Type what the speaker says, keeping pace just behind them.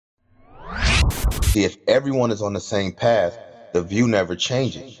See, if everyone is on the same path, the view never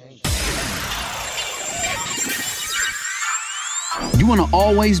changes. You want to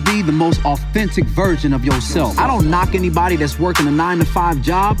always be the most authentic version of yourself. I don't knock anybody that's working a 9-to-5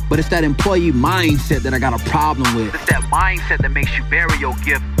 job, but it's that employee mindset that I got a problem with. It's that mindset that makes you bury your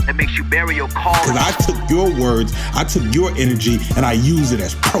gift, that makes you bury your calling. Because I took your words, I took your energy, and I use it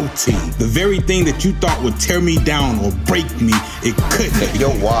as protein. The very thing that you thought would tear me down or break me, it couldn't. If your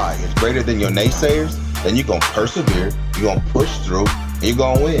why is greater than your naysayers, then you're going to persevere, you're going to push through, and you're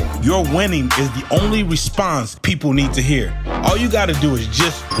going to win. Your winning is the only response people need to hear. All you got to do is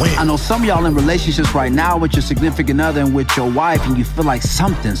just win. I know some of y'all in relationships right now with your significant other and with your wife, and you feel like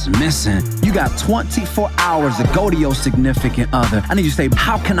something's missing. You got 24 hours to go to your significant other. I need you to say,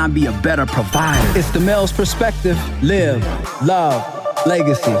 how can I be a better provider? It's the male's perspective. Live, love,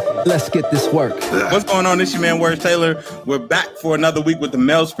 legacy. Let's get this work. What's going on? It's your man, Words Taylor. We're back for another week with the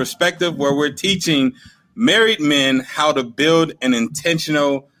male's perspective, where we're teaching married men how to build an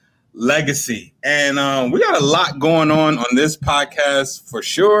intentional legacy. And we got a lot going on this podcast for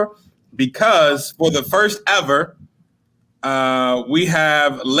sure, because for the first ever, we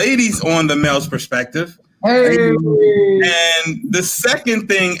have ladies on the male's perspective. Hey. And the second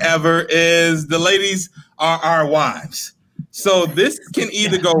thing ever is the ladies are our wives. So this can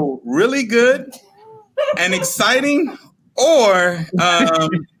either go really good and exciting, or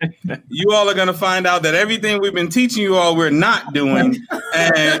you all are going to find out that everything we've been teaching you all we're not doing,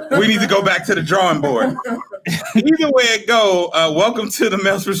 and we need to go back to the drawing board. Either way it go, welcome to the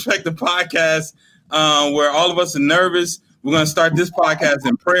Male's Perspective podcast, where all of us are nervous. We're going to start this podcast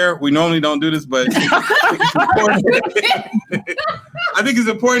in prayer. We normally don't do this, but I think it's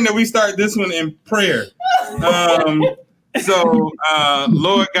important that we start this one in prayer. So,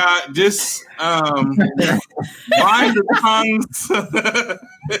 Lord God, just bind the tongues.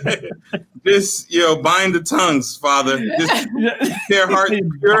 Just, bind the tongues, Father. Just keep their hearts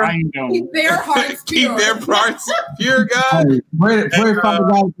pure. Keep their hearts pure. Keep their hearts pure, God. Pray, Father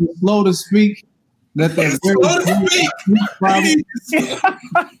God, to slow to speak. Let them slow to speak.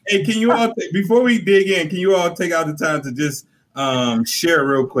 Hey, can you all, before we dig in, can you all take out the time to just share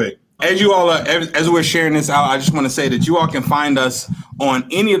real quick? As you all are, as we're sharing this out, I just want to say that you all can find us on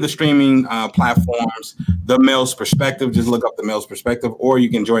any of the streaming platforms, The Male's Perspective. Just look up The Male's Perspective, or you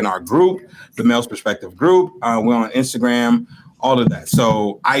can join our group, The Male's Perspective group. We're on Instagram, all of that.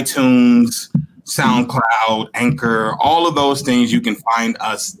 So iTunes, SoundCloud, Anchor, all of those things, you can find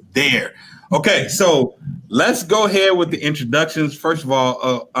us there. Okay, so let's go ahead with the introductions. First of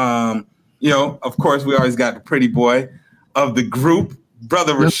all, of course, we always got the pretty boy of the group,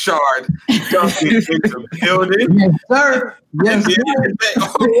 Brother Rashard Duncan in the building. Yes, sir. Yes, sir.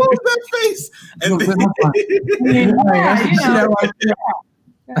 What was that face?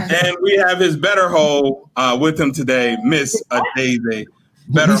 And we have his better whole with him today, Miss Adeze.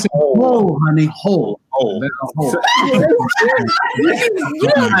 Better whole, honey, whole. Oh, I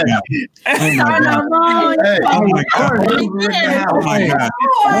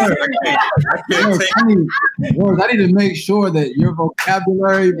need to make sure that your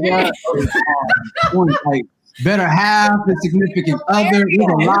vocabulary, bro, is like better half, the significant other. There's a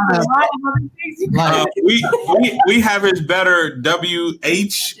lot of we have his better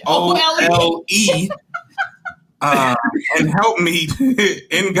WHOLE. And help me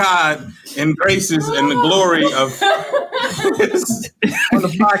in God and graces and the glory of on the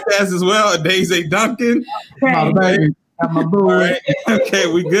podcast as well, Adeze Duncan. My baby, my boo. All right. Okay,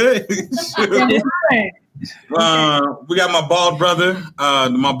 we good? We got my bald brother,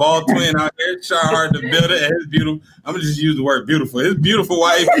 my bald twin out here, Shahar the builder, and his beautiful, I'm gonna just use the word beautiful, his beautiful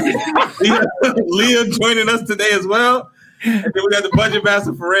wife, Leah, joining us today as well. And then we got the budget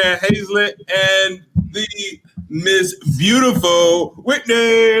master, Farrah Hazlett, and the Miss Beautiful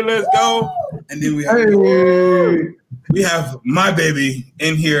Whitney. Let's go. And then we have my baby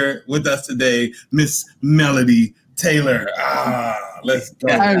in here with us today, Miss Melody Taylor. Let's go.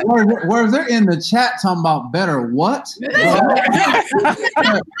 Hey, where's they're in the chat talking about better what? You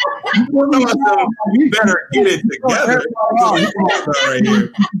better get it together. Right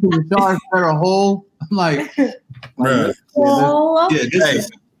here. Better whole. I'm like, bruh.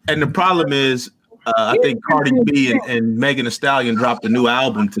 And the problem is, I think Cardi B and Megan Thee Stallion dropped a new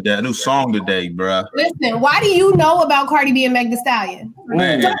album today, a new song today, bruh. Listen, why do you know about Cardi B and Megan Thee Stallion?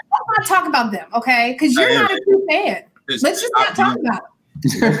 Let's not talk about them, okay? Because you're not a true fan. Let's just not talk about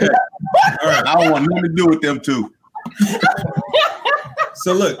them. All right, I don't want nothing to do with them too.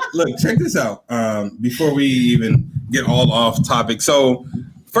 So look, check this out. Before we even get all off topic. So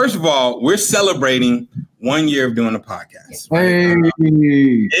first of all, we're celebrating 1 year of doing a podcast. Hey.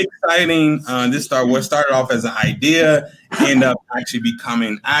 Exciting. What started off as an idea, ended up actually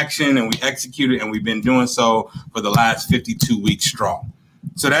becoming action, and we executed, and we've been doing so for the last 52 weeks strong.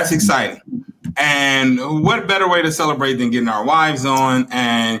 So that's exciting. And what better way to celebrate than getting our wives on?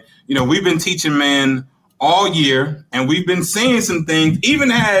 And, we've been teaching men all year, and we've been saying some things.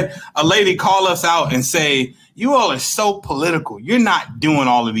 Even had a lady call us out and say, you all are so political. You're not doing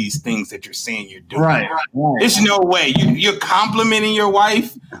all of these things that you're saying you're doing. Right. There's no way. You're complimenting your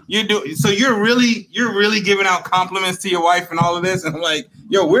wife. So you're really giving out compliments to your wife and all of this. And I'm like,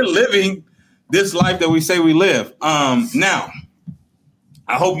 we're living this life that we say we live. Now,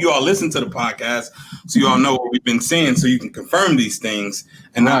 I hope you all listen to the podcast so you all know what we've been saying, so you can confirm these things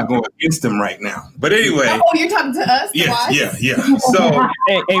and not go against them right now. But anyway. Oh, you're talking to us? Yeah. So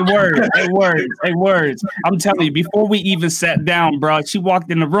words. I'm telling you, before we even sat down, bro, she walked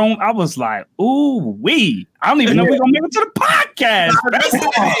in the room. I was like, ooh, I don't even know we're gonna make it to the podcast.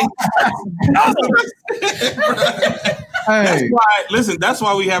 That's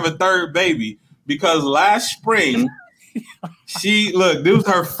why we have a third baby, because last spring this was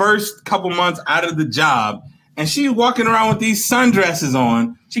her first couple months out of the job, and she's walking around with these sundresses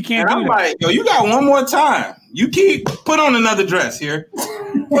on. She can't. And I'm like, you got one more time. Put on another dress here.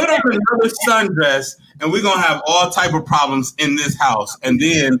 Put on another sundress, and we're gonna have all type of problems in this house. And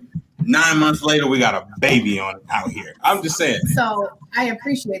then 9 months later, we got a baby out here. I'm just saying. So I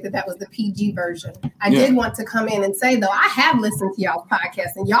appreciate that was the PG version. I did want to come in and say, though, I have listened to y'all's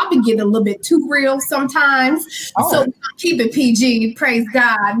podcast, and y'all be getting a little bit too real sometimes. Oh. So keep it PG. Praise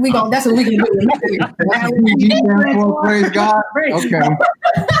God. That's what we can do. Praise God. Okay.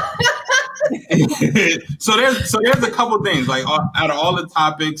 So there's a couple things, like out of all the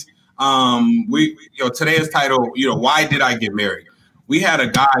topics, today is titled, why did I get married? We had a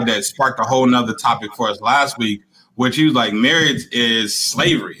guy that sparked a whole nother topic for us last week, which he was like, marriage is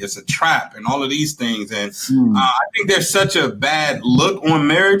slavery. It's a trap and all of these things. And I think there's such a bad look on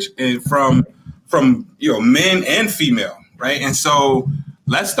marriage from men and female. Right. And so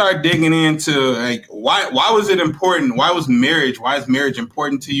let's start digging into like, why was it important? Why is marriage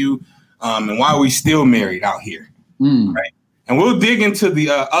important to you? And why are we still married out here? Right. And we'll dig into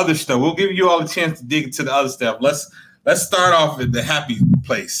the other stuff. We'll give you all a chance to dig into the other stuff. Let's start off at the happy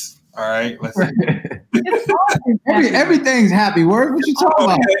place. All right. Let's everything's happy. Word. What you talking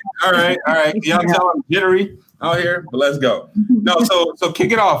about? All right. Y'all tell I'm jittery out here, but let's go. No, so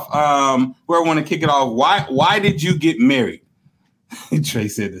kick it off. Where I want to kick it off. Why did you get married? Trey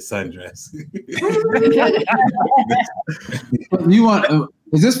said the sundress. You want?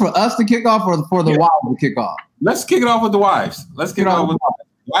 Is this for us to kick off or for the wives to kick off? Let's kick it off with the wives.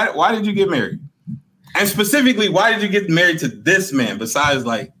 Why did you get married? And specifically, why did you get married to this man besides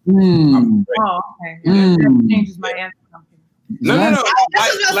like... okay. That changes my answer. No. I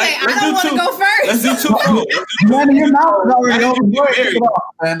don't want to go first. Let's do two.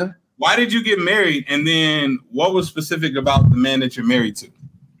 Why did you get married? And then what was specific about the man that you're married to?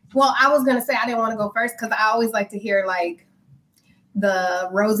 Well, I was going to say I didn't want to go first because I always like to hear like the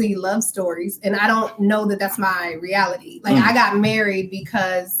rosy love stories. And I don't know that that's my reality. Like I got married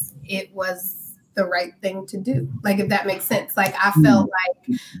because it was the right thing to do. Like, if that makes sense. Like, I felt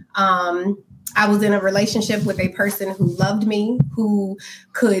like I was in a relationship with a person who loved me, who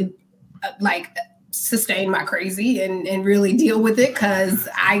could sustain my crazy and really deal with it, because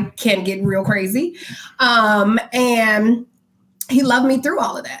I can get real crazy. And he loved me through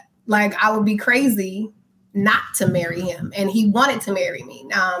all of that. Like, I would be crazy not to marry him, and he wanted to marry me.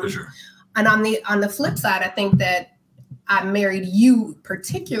 For sure. And on the flip side, I think that I married you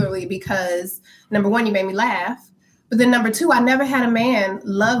particularly because, number one, you made me laugh. But then number two, I never had a man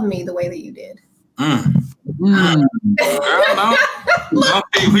love me the way that you did. Okay,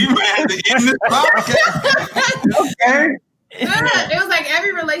 we had to end this podcast. Okay. It was like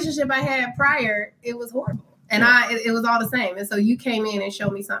every relationship I had prior, it was horrible. And it was all the same. And so you came in and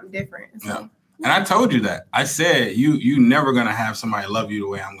showed me something different. So. Yeah. And I told you that. I said, you never going to have somebody love you the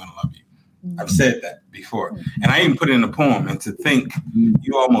way I'm going to love you. I've said that before. And I even put it in a poem. And to think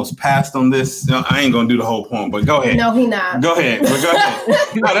you almost passed on this, I ain't going to do the whole poem, but go ahead. No, he not. Go ahead. No,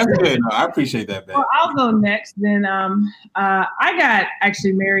 that's good. No, I appreciate that, babe. Well, I'll go next. Then I got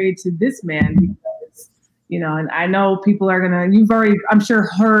actually married to this man because, and I know people are going to, you've already, I'm sure,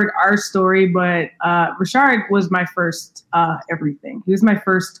 heard our story, but Rashard was my first everything. He was my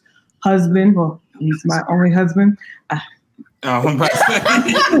first husband. Well, he's my only husband.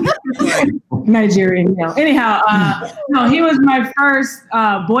 Nigerian. Anyhow, no, he was my first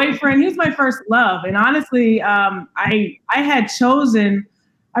boyfriend. He was my first love. And honestly, I had chosen,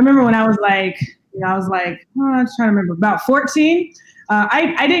 I remember when I was like I was like, I'm trying to remember, about 14.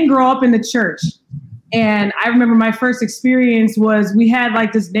 I didn't grow up in the church. And I remember my first experience was we had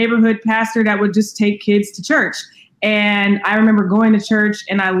like this neighborhood pastor that would just take kids to church. And I remember going to church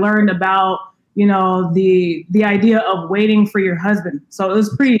and I learned about, you know, the idea of waiting for your husband. So it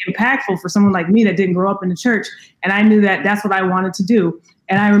was pretty impactful for someone like me that didn't grow up in the church. And I knew that that's what I wanted to do.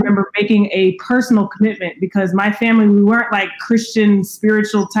 And I remember making a personal commitment because my family, we weren't like Christian,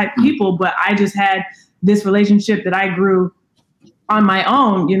 spiritual type people, but I just had this relationship that I grew on my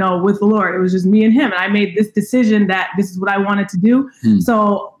own, you know, with the Lord. It was just me and him. And I made this decision that this is what I wanted to do.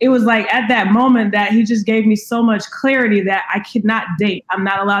 So it was like at that moment that he just gave me so much clarity that I could not date. I'm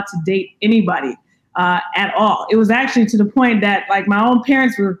not allowed to date anybody at all. It was actually to the point that like my own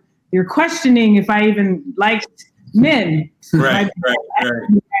parents were questioning if I even liked men. Right.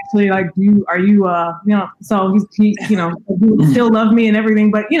 Actually, like, are you, you know, so he you know, he still love me and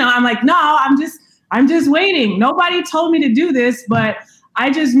everything. But, you know, I'm like, no, I'm just waiting. Nobody told me to do this, but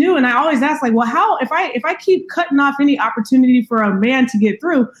I just knew. And I always ask like, well, how, if I keep cutting off any opportunity for a man to get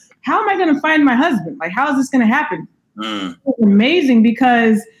through, how am I going to find my husband? Like, how is this going to happen? It's amazing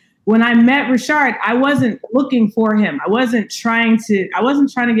because when I met Richard, I wasn't looking for him. I wasn't trying to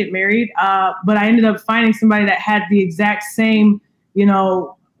get married. But I ended up finding somebody that had the exact same, you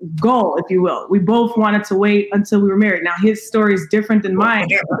know, goal, if you will. We both wanted to wait until we were married. Now his story is different than mine.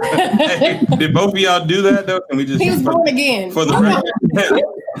 Did both of y'all do that though? Can we just? He was born again. For the record.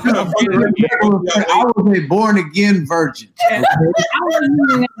 I was a born again virgin. Okay? I wasn't even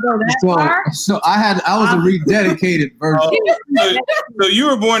gonna go that far. So I was a rededicated virgin. So you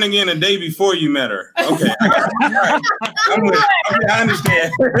were born again a day before you met her. Okay. Right. I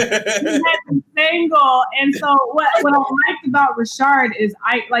understand. We had the same goal. And so what I liked about Richard is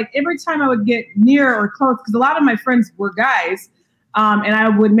I like every time I would get near or close, because a lot of my friends were guys, and I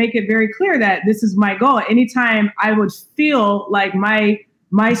would make it very clear that this is my goal. Anytime I would feel like my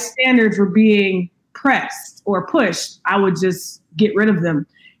standards were being pressed or pushed, I would just get rid of them.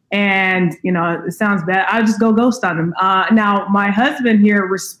 And, you know, it sounds bad. I'll just go ghost on them. Now, my husband here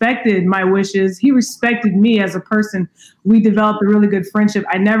respected my wishes. He respected me as a person. We developed a really good friendship.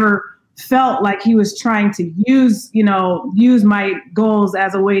 I never felt like he was trying to use my goals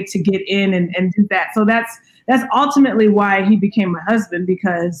as a way to get in and do that. So that's ultimately why he became my husband,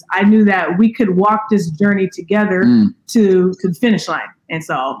 because I knew that we could walk this journey together to the finish line. And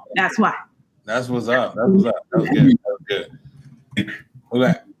so that's why. That's what's up. That was good. That was good. Who's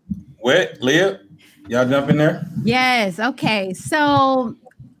that? Wet, Leah? Y'all jump in there? Yes. Okay. So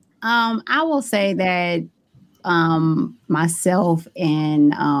I will say that myself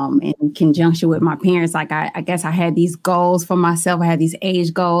and in conjunction with my parents, like I guess I had these goals for myself. I had these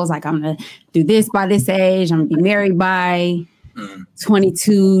age goals, like I'm gonna do this by this age, I'm gonna be married by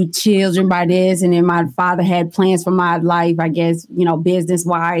 22, children by this, and then my father had plans for my life, I guess, you know, business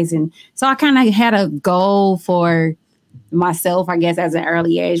wise. And so I kind of had a goal for myself, I guess, as an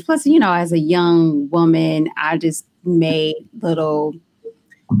early age. Plus, you know, as a young woman, I just made little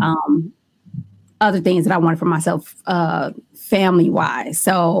other things that I wanted for myself, family wise.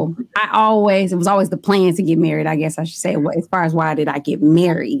 So it was always the plan to get married, I guess I should say, as far as why did I get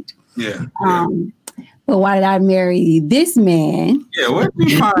married? Yeah. But why did I marry this man? Yeah, what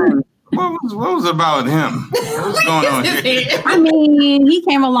was about him? What was going on here? I mean, he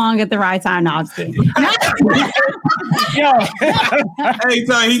came along at the right time. No, I'm just kidding. Hey,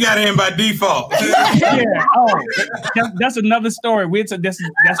 so he got in by default. Yeah. Oh, that's another story. That's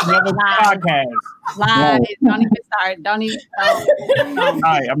another podcast. Lies. Don't even start. Don't even. All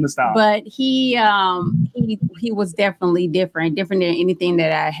right, I'm gonna stop. But he was definitely different than anything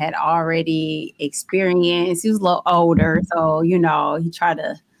that I had already experienced. He was a little older, so you know, he tried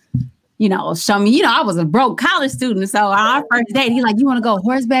to, you know, show me, you know, I was a broke college student. So on our first date, he like, you want to go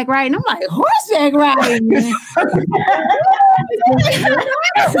horseback riding? I'm like, horseback riding?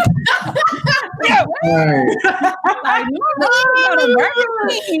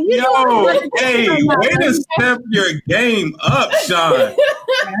 Hey, way to step your game up, Sean.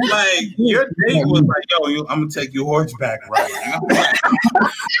 Like, your date was like, yo, I'm going to take you horseback riding.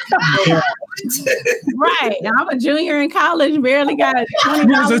 Right. And I'm a junior in college, barely got $20 You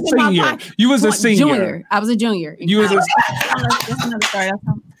was a senior. You was a senior. Junior. I was a junior. You was a That's another story.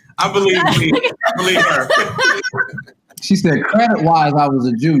 I believe me. I believe her. She said, credit-wise, I was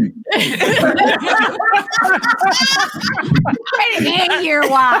a junior. Credit and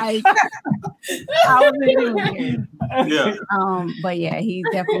year-wise, I was a junior. Yeah. But yeah, he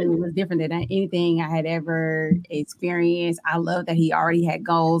definitely was different than anything I had ever experienced. I love that he already had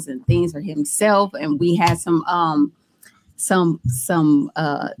goals and things for himself, and we had some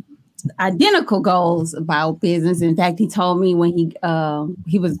identical goals about business. In fact, he told me when he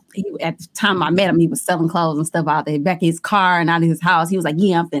was at the time I met him, he was selling clothes and stuff out there back in his car and out of his house. He was like,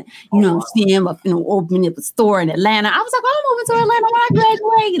 "Yeah, I'm finna, see him up, opening up a store in Atlanta." I was like, "Oh, I'm moving to Atlanta when I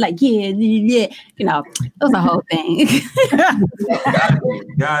graduate." Like, yeah, it was a whole thing.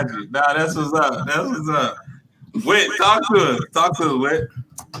 Got you. Nah, that's what's up. Whit, talk to us, Whit.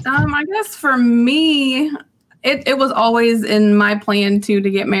 I guess for me, it was always in my plan to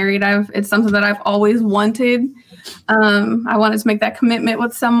get married. It's something that I've always wanted. I wanted to make that commitment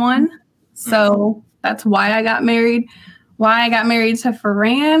with someone. So that's why I got married. Why I got married to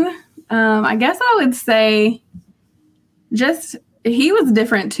Ferran, I guess I would say just he was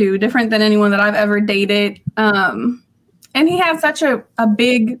different too, different than anyone that I've ever dated. And he has such a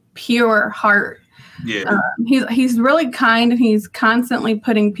big, pure heart. Yeah. He's really kind, and he's constantly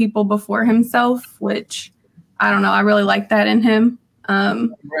putting people before himself, which I don't know. I really like that in him.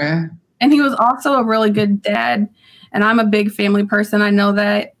 And he was also a really good dad. And I'm a big family person. I know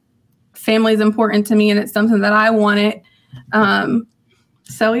that family is important to me, and it's something that I wanted.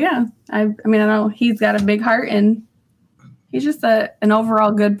 So yeah, I mean, I know he's got a big heart, and he's just an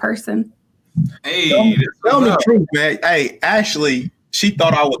overall good person. Hey, tell me the truth, man. Hey, Ashley, she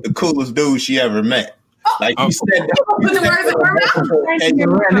thought I was the coolest dude she ever met. Like you said, I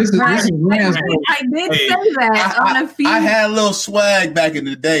did say that on a few. I had a little swag back in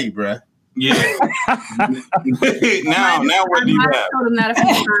the day, bro. Yeah. now what do you have? Told him that a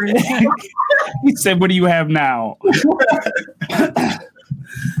few times. He said, "What do you have now?"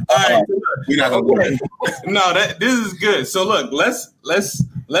 All right, we're not gonna go there. No, this is good. So look, let's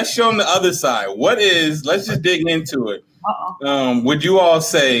show them the other side. Let's just dig into it. Would you all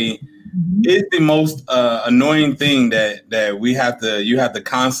say is the most annoying thing that you have to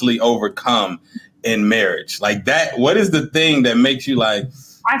constantly overcome in marriage? Like that, what is the thing that makes you like?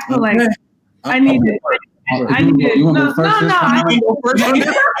 I feel like I need it. I need it. No.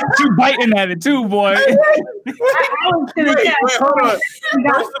 You biting at it too, boy. I was gonna say, hold on.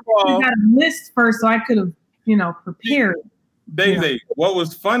 First of all, you got a list first, so I could have, prepared. Daisy, what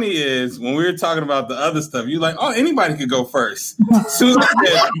was funny is when we were talking about the other stuff, you're like, "Oh, anybody could go first." Susan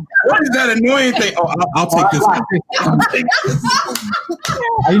said, "What is that annoying thing?" Oh, I'll take this one.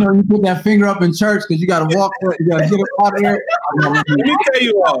 You put that finger up in church because you got to walk. You got to get up out of there. Let me tell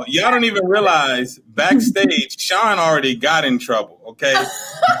you all, y'all don't even realize backstage, Sean already got in trouble. Okay,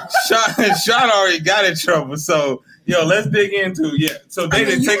 Sean already got in trouble. So. Yo, let's dig into So they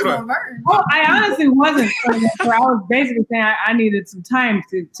didn't take it on. Well, I honestly wasn't. I was basically saying I needed some time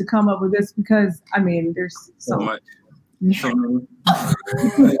to come up with this because there's so much. What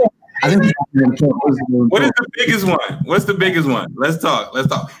is the biggest one? What's the biggest one? Let's talk.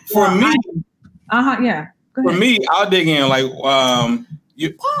 For me, yeah. For me, I'll dig in like Paul,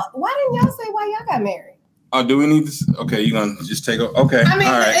 why didn't y'all say why y'all got married? Oh, do we need this? Okay, you're gonna just take over. Okay. I mean,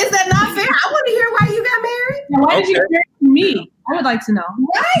 all right. Is that not fair? I want to hear why you got married. Why did you marry me? I would like to know.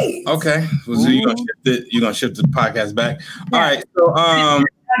 Right. Okay. Well, so you're gonna shift the podcast back. Yeah. All right. So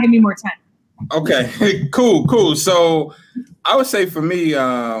give me more time. Okay. Cool. So I would say for me,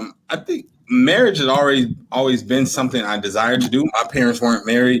 I think marriage has always been something I desired to do. My parents weren't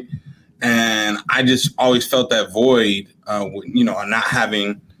married, and I just always felt that void, not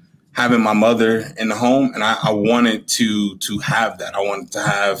having my mother in the home, and I wanted to have that. I wanted to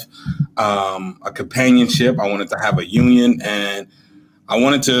have a companionship. I wanted to have a union, and I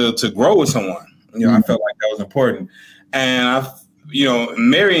wanted to grow with someone. I felt like that was important. And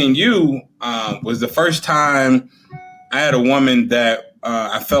marrying you was the first time I had a woman that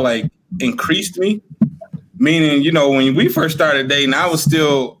I felt like increased me. Meaning, when we first started dating, I was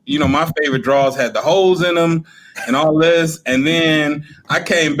still, my favorite drawers had the holes in them and all this. And then I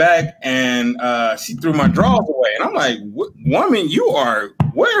came back and she threw my drawers away. And I'm like, woman,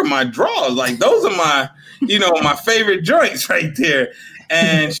 where are my drawers? Like, those are my, my favorite joints right there.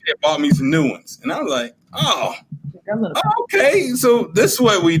 And she had bought me some new ones. And I was like, oh, okay. So this is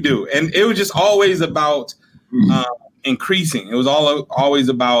what we do. And it was just always about increasing. It was always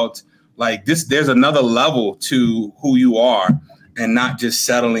about, like this, there's another level to who you are, and not just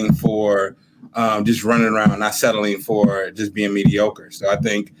settling for just running around, not settling for just being mediocre. So I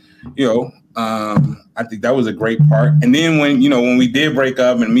think, I think that was a great part. And then when we did break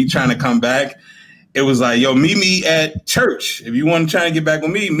up and me trying to come back, it was like, yo, meet me at church. If you want to try and get back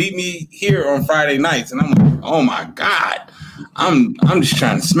with me, meet me here on Friday nights. And I'm like, oh my God, I'm just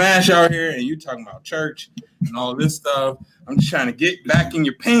trying to smash out here, and you talking about church and all this stuff. I'm just trying to get back in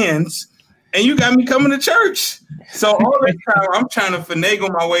your pants, and you got me coming to church. So all this time, I'm trying to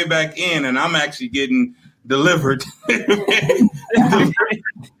finagle my way back in, and I'm actually getting delivered.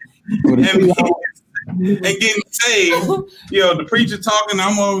 and getting saved. The preacher talking,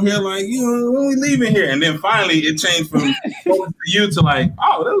 I'm over here like, when we leaving here? And then finally it changed from you to like,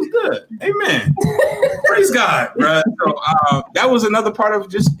 oh, that was good. Amen. Praise God, bro. So that was another part of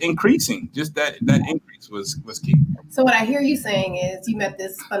just increasing. Just that increase was key. So what I hear you saying is you met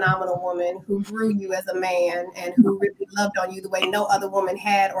this phenomenal woman who grew you as a man and who really loved on you the way no other woman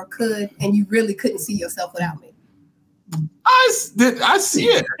had or could, and you really couldn't see yourself without me. I see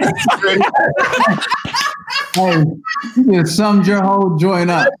it. Hey, you just summed your whole joint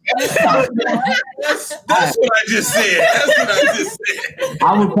up. That's what I just said.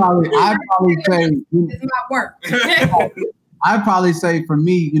 I'd probably say It's my work. I'd probably say for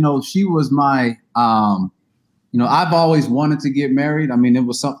me, she was my, I've always wanted to get married. I mean, it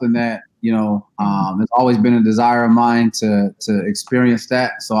was something that, it's always been a desire of mine to experience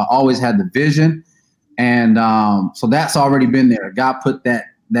that. So I always had the vision. And so that's already been there. God put that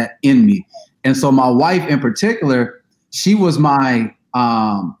in me. And so my wife in particular, she was my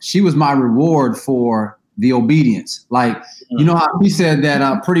reward for the obedience. Like, you know how he said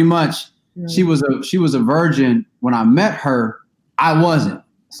that pretty much she was a virgin when I met her. I wasn't.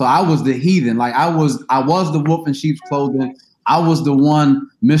 So I was the heathen. Like I was the wolf in sheep's clothing. I was the one,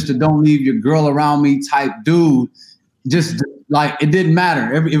 Mr. Don't leave your girl around me type dude. Just like it didn't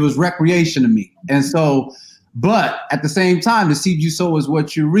matter. It was recreation to me. And so, but at the same time, the seed you sow is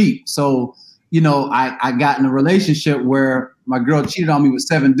what you reap. So, I got in a relationship where my girl cheated on me with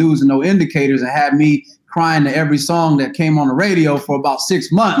 7 dudes and no indicators and had me crying to every song that came on the radio for about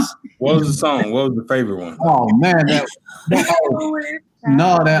 6 months. What was the song? What was the favorite one? Oh man, that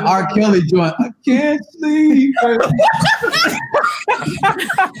R. Kelly joint. I can't sleep.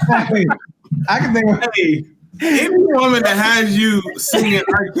 I can think of any woman that has you singing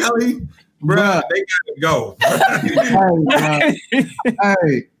R. Kelly, bruh, they gotta go.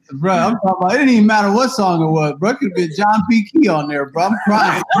 Hey, bro, I'm talking about. It didn't even matter what song it was, bro. It could have been John P. Key on there, bro. I'm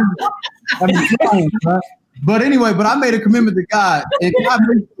crying. I'm crying, bro. But anyway, I made a commitment to God, and God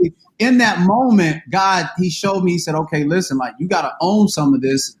basically, in that moment, God, He showed me. He said, "Okay, listen, like you got to own some of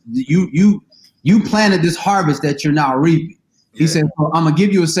this. You planted this harvest that you're now reaping." He said, well, I'm going to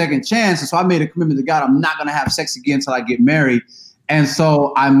give you a second chance. And so I made a commitment to God. I'm not going to have sex again until I get married. And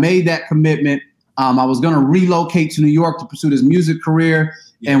so I made that commitment. I was going to relocate to New York to pursue this music career.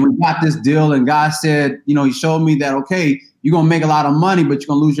 And we got this deal. And God said, He showed me that, okay, you're going to make a lot of money, but you're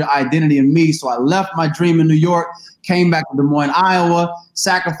going to lose your identity in me. So I left my dream in New York, came back to Des Moines, Iowa,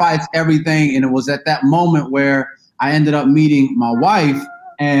 sacrificed everything. And it was at that moment where I ended up meeting my wife.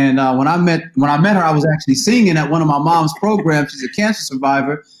 And when I met her, I was actually singing at one of my mom's programs. She's a cancer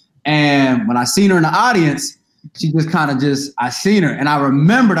survivor. And when I seen her in the audience, she just I seen her. And I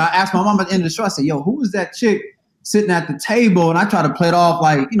remembered, I asked my mom at the end of the show, I said, yo, who was that chick sitting at the table? And I tried to play it off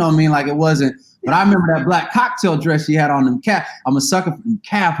like, like it wasn't. But I remember that black cocktail dress she had on them calf. I'm a sucker for them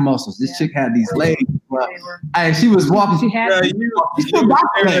calf muscles. This chick had these legs. And she was walking. She had her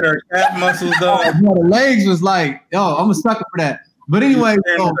calf muscles, though. The legs was like, yo, I'm a sucker for that. But anyway,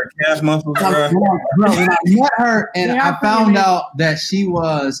 calf muscles, bro, when I met her and I found out that she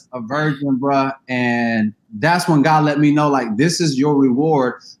was a virgin, bro, and that's when God let me know, like, this is your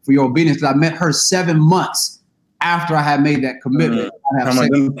reward for your obedience. Because I met her 7 months after I had made that commitment.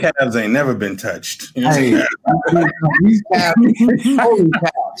 Them calves ain't never been touched. Hey, these calves, holy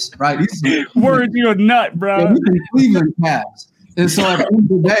calves, right? Word, you're a nut, bro. Yeah, these are Cleveland calves. And so at the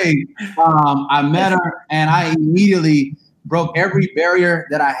end of the day, I met her and I immediately broke every barrier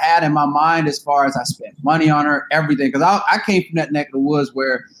that I had in my mind as far as I spent money on her, everything. Because I came from that neck of the woods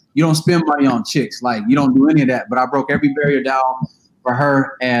where you don't spend money on chicks. Like, you don't do any of that. But I broke every barrier down for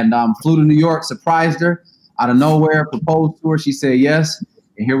her and flew to New York, surprised her out of nowhere, proposed to her. She said yes.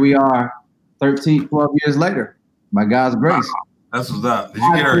 And here we are 13, 12 years later, by God's grace. That's what's up. Did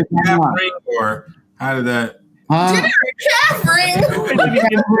you get her a calf ring or how did that? Get her a calf ring.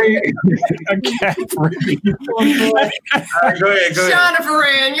 A calf ring. Go ahead. Jonathan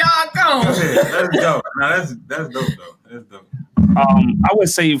Rand, y'all go. That's dope. No, that's dope though. That's dope. I would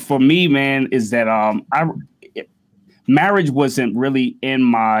say for me, man, is that marriage wasn't really in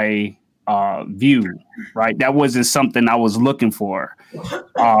my view, right? That wasn't something I was looking for.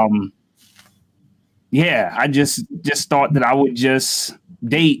 I just thought that I would just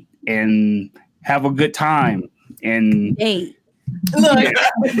date and have a good time and date. Look,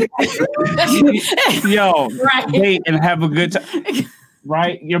 date and have a good time.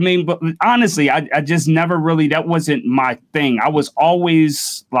 Right. You know what I mean? But honestly, I just never really, that wasn't my thing. I was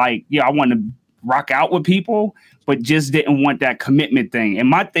always like, I want to rock out with people, but just didn't want that commitment thing. And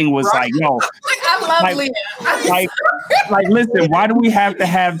my thing was like, I I love Leah. Like, listen, why do we have to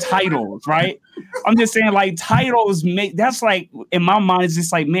have titles, right? I'm just saying, like, titles make that's like in my mind, it's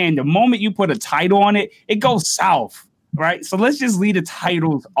just like, man, the moment you put a title on it, it goes south, right? So let's just leave the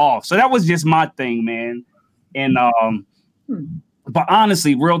titles off. So that was just my thing, man. And but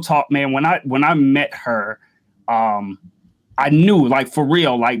honestly, real talk, man, when I met her, I knew, like, for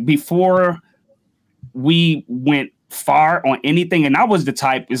real, like, before we went far on anything, and I was the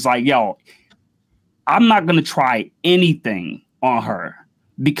type is like, yo, I'm not gonna try anything on her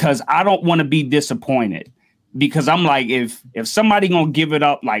because I don't want to be disappointed. Because I'm like, if somebody gonna give it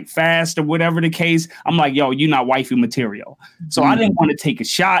up like fast or whatever the case, I'm like, yo, you're not wifey material. So I didn't want to take a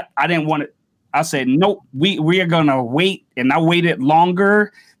shot. I said, nope, we are gonna wait, and I waited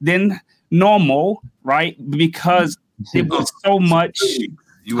longer than normal, right? Because it was so much.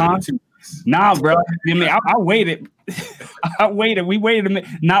 Nah, bro. I mean, I waited. We waited a minute,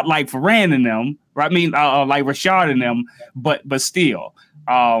 not like Ferran and them, right? I mean, like Rashard and them, but still.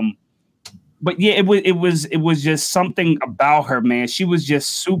 But yeah, it was just something about her, man. She was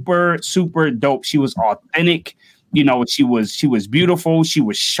just super, super dope. She was authentic. You know, she was beautiful. She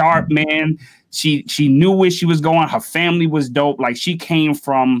was sharp, man. She knew where she was going. Her family was dope. Like, she came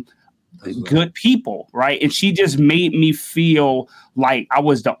from good people, right? And she just made me feel like I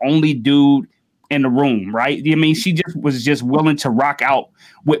was the only dude in the room, right? I mean, she just was just willing to rock out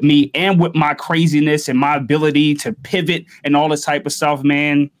with me and with my craziness and my ability to pivot and all this type of stuff,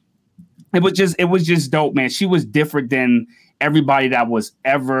 man. It was just dope, man. She was different than everybody that was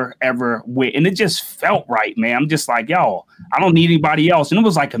ever with. And it just felt right, man. I'm just like, yo, I don't need anybody else. And it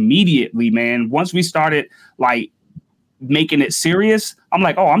was like immediately, man. Once we started like making it serious, I'm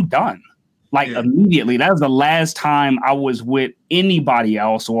like, oh, I'm done. Like immediately. That was the last time I was with anybody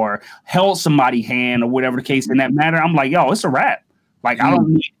else or held somebody's hand or whatever the case in that matter. I'm like, yo, it's a wrap. Like, I don't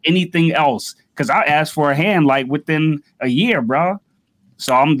need anything else. Cause I asked for a hand like within a year, bro.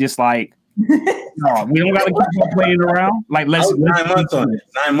 So I'm just like, no, we don't gotta keep playing around. Like, let's 9 months on it.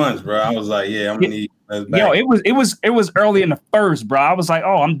 9 months, bro. I was like, yeah, I'm gonna need us back. Yo, it was early in the first, bro. I was like,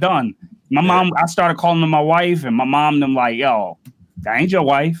 oh, I'm done. My mom, I started calling her my wife, and my mom them like, yo, that ain't your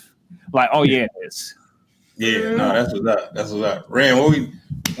wife. Like, oh yeah, it is. Yeah, no, that's what's up. That's what's up. Ran,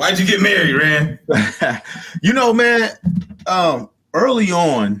 why'd you get married, Ran? You know, man, early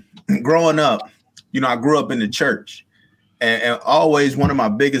on, growing up, you know, I grew up in the church. And always one of my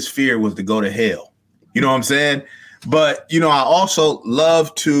biggest fear was to go to hell. You know what I'm saying? But, you know, I also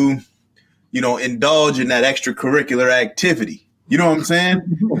love to, you know, indulge in that extracurricular activity. You know what I'm saying?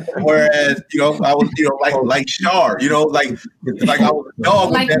 Whereas, you know, I was, you know, like Shar, you know, like I was a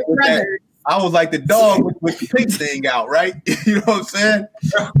dog like with that. I was like the dog with the pink thing out, right? You know what I'm saying?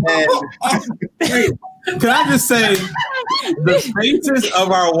 And, can I just say, the faces of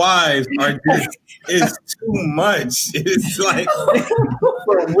our wives are just, it's too much. It's like,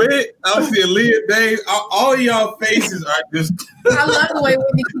 for Wit, I see Leah, Dave, all y'all faces are just. I love the way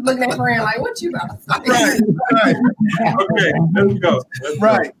Whitney keep looking at Fran like, what you about to say? Right. Okay, let's go.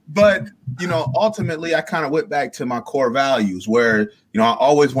 Right. But, you know, ultimately, I kind of went back to my core values where, you know, I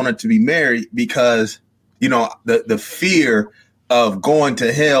always wanted to be married because, you know, the fear of going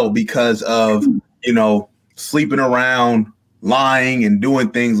to hell because of, you know, sleeping around, lying and doing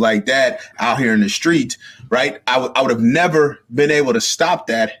things like that out here in the streets, right? I would have never been able to stop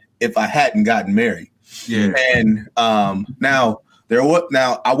that if I hadn't gotten married. Yeah. And now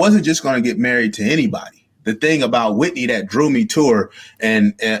I wasn't just going to get married to anybody. The thing about Whitney that drew me to her,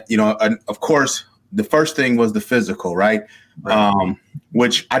 and you know, of course, the first thing was the physical, right?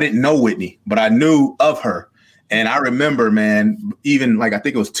 Which I didn't know Whitney, but I knew of her. And I remember, man, even like I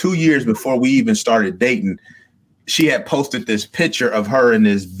think it was 2 years before we even started dating, she had posted this picture of her in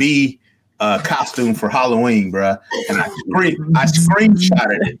this bee costume for Halloween, bro. And I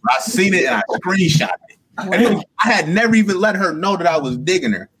screenshotted it. I seen it and I screenshotted it. And I had never even let her know that I was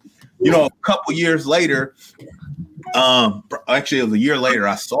digging her. You know, a couple years later, actually it was a year later,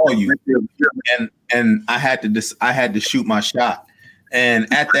 I saw you, and I had to shoot my shot.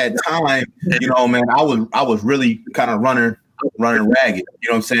 And at that time, you know, man, I was really kind of running ragged. You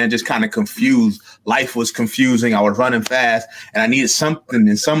know what I'm saying? Just kind of confused. Life was confusing. I was running fast, and I needed something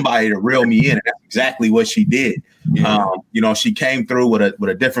and somebody to reel me in. And that's exactly what she did. Yeah. You know, she came through with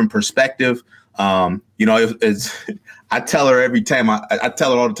a different perspective. You know, it's I tell her every time. I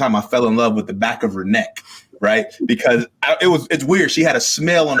tell her all the time. I fell in love with the back of her neck. Right, because it's weird. She had a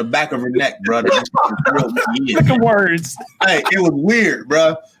smell on the back of her neck, bro. Look at words. Hey, it was weird,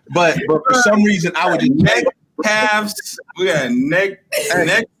 bro. But for some reason, I would just calves. We got neck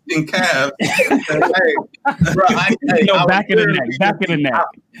and calves. Bro, back of the neck.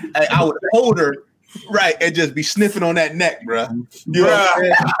 I would hold her right and just be sniffing on that neck, bro. You know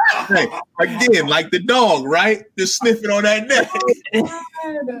what I'm saying? Again, like the dog, right? Just sniffing on that neck.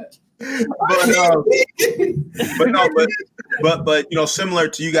 But you know, similar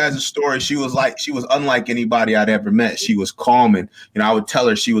to you guys' story, she was unlike anybody I'd ever met. She was calm, and I would tell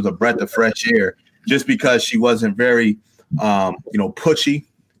her she was a breath of fresh air, just because she wasn't very pushy.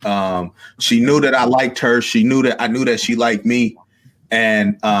 She knew that I liked her. She knew that I knew that she liked me,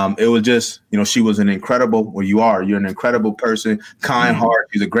 and it was just, she was you're an incredible person, kind heart.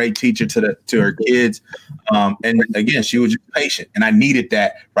 She's a great teacher to her kids, and again, she was just patient, and I needed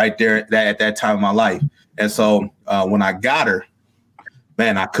that right there at that time of my life. And so when I got her,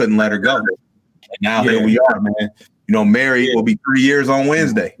 man, I couldn't let her go. And now here we are, man. Married will be 3 years on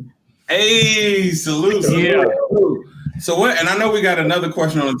Wednesday. Hey, salute. Yeah. So what? And I know we got another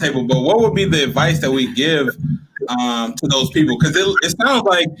question on the table, but what would be the advice that we give to those people? Because it sounds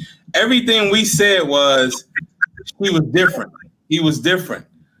like everything we said was he was different. He was different.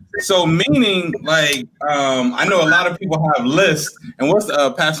 So meaning, like, I know a lot of people have lists, and what's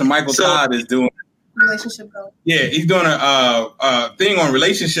Pastor Michael Todd is doing? Relationship goals. Yeah, he's doing a thing on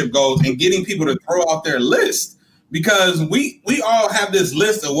relationship goals and getting people to throw out their list, because we all have this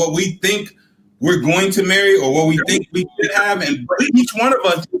list of what we think we're going to marry or what we think we should have, and each one of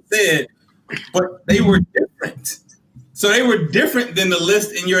us said, but they were different. So they were different than the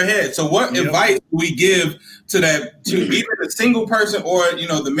list in your head. So what advice do we give to either the single person or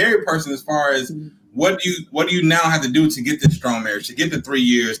the married person, as far as what do you now have to do to get this strong marriage, to get to 3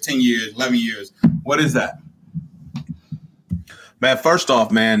 years, 10 years, 11 years? What is that? Man, first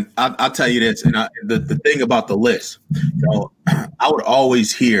off, man, I'll tell you this, and the thing about the list, I would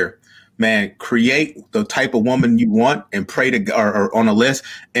always hear, man, create the type of woman you want and pray to, or on a list,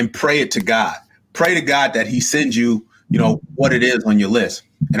 and pray it to God. Pray to God that He sends you, what it is on your list.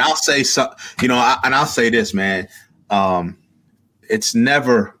 And I'll say I'll say this, man, it's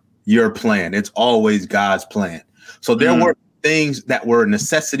never your plan. It's always God's plan. So there were things that were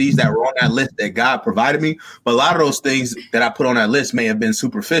necessities that were on that list that God provided me. But a lot of those things that I put on that list may have been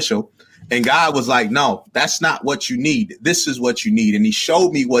superficial. And God was like, no, that's not what you need. This is what you need. And He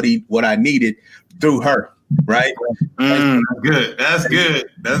showed me what I needed through her. Right. Good. That's good.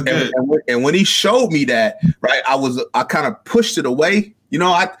 That's good. And when He showed me that, right, I kind of pushed it away. Even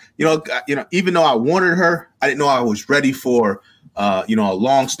though I wanted her, I didn't know I was ready for, a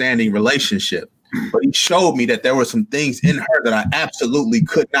long-standing relationship. But He showed me that there were some things in her that I absolutely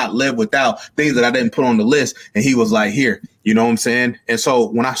could not live without, things that I didn't put on the list. And He was like, here, you know what I'm saying? And so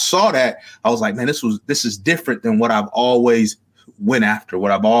when I saw that, I was like, man, this is different than what I've always went after,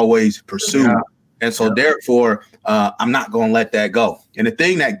 what I've always pursued. Yeah. And so therefore, I'm not going to let that go. And the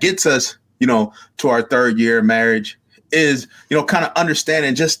thing that gets us, to our 3rd year of marriage is, kind of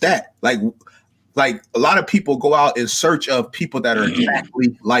understanding just that. Like a lot of people go out in search of people that are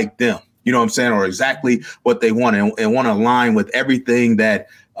exactly like them. You know what I'm saying? Or exactly what they want and want to align with everything that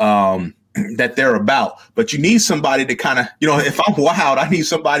that they're about. But you need somebody to kind of, if I'm wild, I need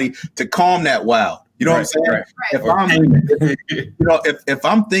somebody to calm that wild. You know what I'm saying? Right. If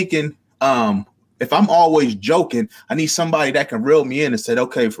I'm thinking, if I'm always joking, I need somebody that can reel me in and say,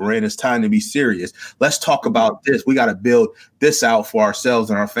 okay, Ferran, it's time to be serious. Let's talk about this. We got to build this out for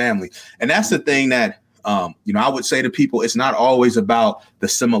ourselves and our family. And that's the thing that, I would say to people, it's not always about the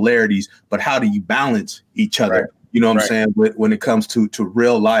similarities, but how do you balance each other? Right. You know what I'm saying? When it comes to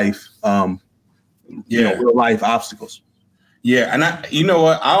real life, real life obstacles. Yeah. And I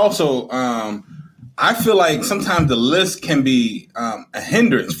also, I feel like sometimes the list can be a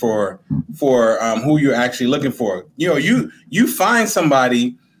hindrance for who you're actually looking for. You find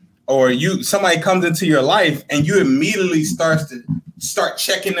somebody, or somebody comes into your life and you immediately start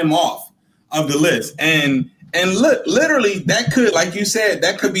checking them off of the list. And literally that could, like you said,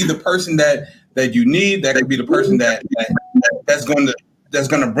 that could be the person that you need. That could be the person that's going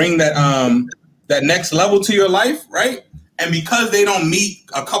to bring that next level to your life, right? And because they don't meet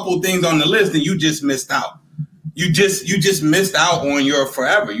a couple things on the list, then you just missed out. You just missed out on your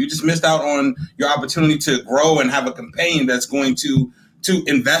forever. You just missed out on your opportunity to grow and have a companion that's going to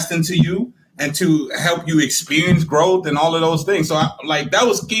invest into you and to help you experience growth and all of those things. So that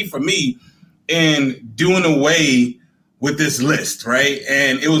was key for me in doing away with this list, right?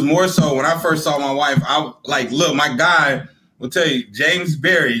 And it was more so when I first saw my wife, I was like, look, my guy will tell you, James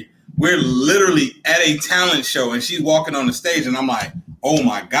Berry, we're literally at a talent show and she's walking on the stage and I'm like, oh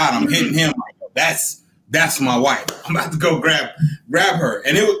my God, I'm hitting him. That's my wife. I'm about to go grab her.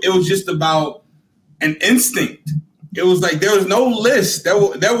 And it was just about an instinct. It was like there was no list. There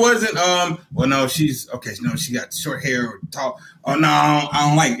wasn't well, no, she's okay, no, she got short hair or tall. Oh no, I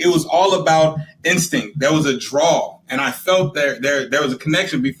don't like it. It was all about instinct. There was a draw, and I felt there was a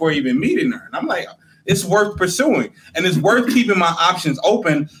connection before even meeting her. And I'm like, it's worth pursuing, and it's worth keeping my options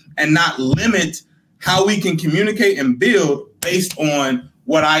open and not limit how we can communicate and build based on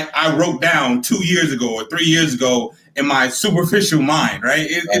what I wrote down 2 years ago or 3 years ago in my superficial mind, right?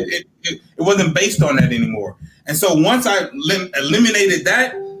 It wasn't based on that anymore. And so once I eliminated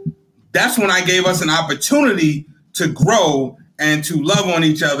that, that's when I gave us an opportunity to grow and to love on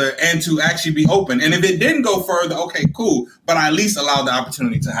each other and to actually be open. And if it didn't go further, okay, cool. But I at least allowed the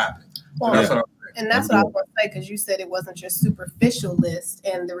opportunity to happen. Well, that's what I was going to say, because you said it wasn't your superficial list.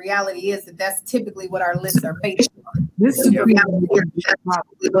 And the reality is that that's typically what our lists are based on. This is the reality. My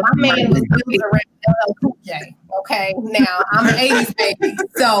man was around LL Cool J. Okay, now I'm an 80s baby,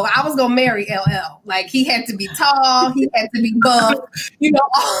 so I was gonna marry LL. Like, he had to be tall, he had to be buff, you know,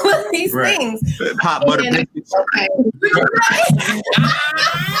 all of these things. Hot butter biscuits. Okay.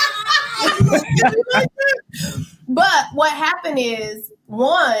 But what happened is,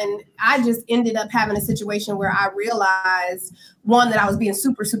 one, I just ended up having a situation where I realized, one, that I was being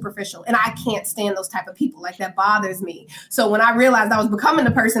super superficial, and I can't stand those type of people. Like, that bothers me. So when I realized I was becoming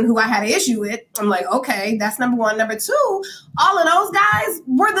the person who I had an issue with, I'm like, okay, that's number one. Number two, all of those guys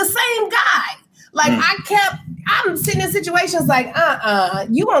were the same guy. Like, I'm sitting in situations like,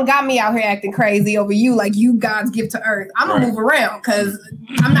 you done got me out here acting crazy over you, like you God's gift to earth. I'm gonna move around because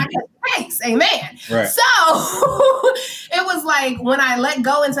I'm not gonna face, amen. Right. So it was like when I let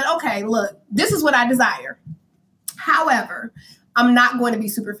go and said, okay, look, this is what I desire. However, I'm not going to be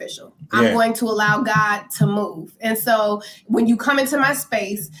superficial. I'm going to allow God to move. And so when you come into my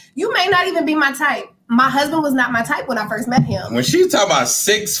space, you may not even be my type. My husband was not my type when I first met him. When she talking about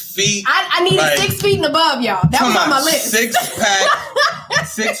 6 feet, I needed like, 6 feet and above, y'all. That was on my list.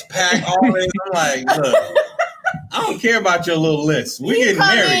 6-pack, all in. I'm like, look, I don't care about your little list. We getting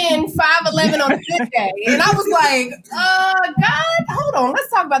married. In 5'11" on a good day, and I was like, God, hold on, let's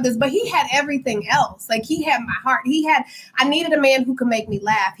talk about this. But he had everything else. Like, he had my heart. I needed a man who could make me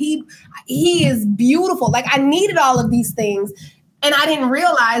laugh. He is beautiful. Like, I needed all of these things. And I didn't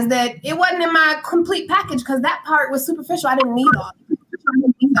realize that it wasn't in my complete package because that part was superficial. I didn't need all of it.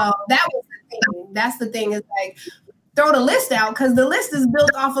 So that was the thing. That's the thing, is like, throw the list out, because the list is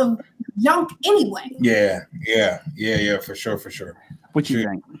built off of junk anyway. Yeah, for sure. What you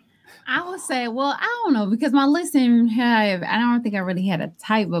think? I would say, well, I don't know, because my list didn't have, I don't think I really had a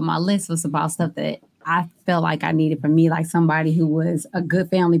type, but my list was about stuff that I felt like I needed for me, like somebody who was a good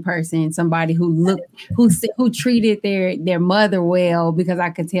family person, somebody who treated their mother well, because I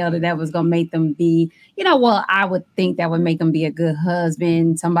could tell that was going to make them be, I would think that would make them be a good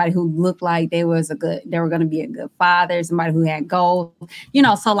husband, somebody who looked like they were going to be a good father, somebody who had goals,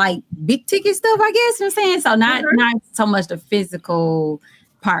 so like big ticket stuff, I guess you're saying. So not so much the physical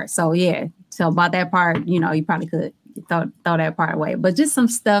part. So yeah. So about that part, you probably could throw that part away, but just some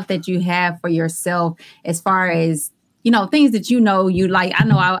stuff that you have for yourself, as far as things that you like. I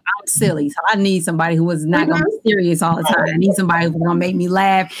know I'm silly, so I need somebody who is not gonna be serious all the time. I need somebody who's gonna make me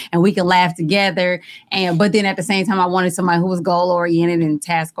laugh, and we can laugh together. But then at the same time, I wanted somebody who was goal oriented and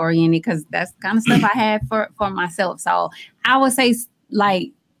task oriented, because that's the kind of stuff I had for myself. So I would say,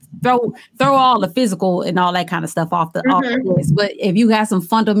 like, throw all the physical and all that kind of stuff off the list. But if you have some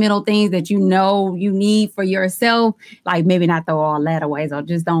fundamental things that you need for yourself, like, maybe not throw all that away, so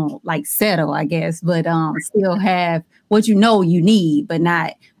just don't like settle, I guess, but still have what you need, but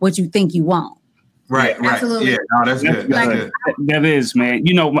not what you think you want. Right. Absolutely. Yeah, no, that's good. That's good. That is, man.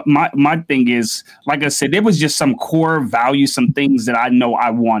 My thing is, like I said, there was just some core values, some things that I know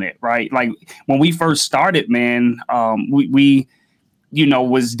I wanted, right? Like, when we first started, man, we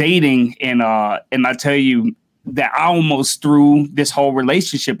was dating, and I tell you that I almost threw this whole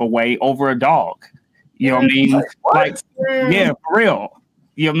relationship away over a dog. You know what I mean? Like, yeah, for real.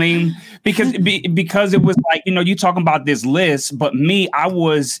 You know what I mean? Because it was like, you talking about this list, but me, I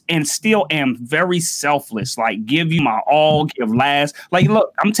was and still am very selfless. Like, give you my all, give last. Like,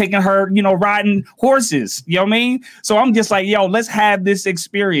 look, I'm taking her, riding horses. You know what I mean? So I'm just like, yo, let's have this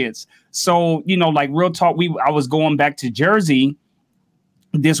experience. So, like, real talk, I was going back to Jersey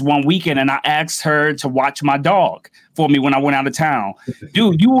this one weekend, and I asked her to watch my dog for me when I went out of town.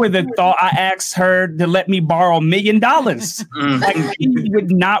 Dude, you would have thought I asked her to let me borrow $1 million. Like, she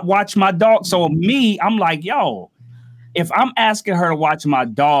would not watch my dog. So me, I'm like, yo, if I'm asking her to watch my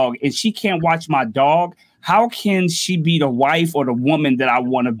dog and she can't watch my dog, how can she be the wife or the woman that I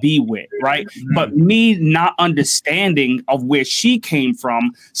want to be with, right? But me not understanding of where she came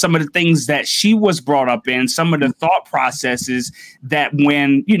from, some of the things that she was brought up in, some of the thought processes that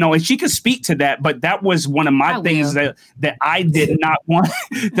when, and she could speak to that, but that was one of my things that I did not want,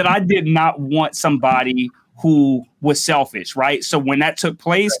 that I did not want somebody who was selfish, right? So when that took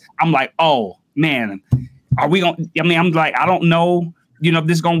place, I'm like, oh man, are we going to, I'm like, I don't know, if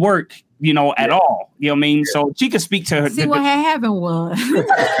this is going to work, at all. You know what I mean? So she could speak to her. See, what had happened was.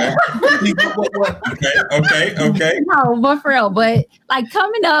 Okay. No, but for real. But like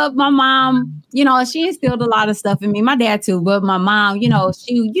coming up, my mom, she instilled a lot of stuff in me. My dad too, but my mom,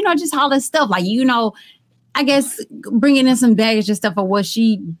 she, just all this stuff. Like, I guess bringing in some baggage and stuff of what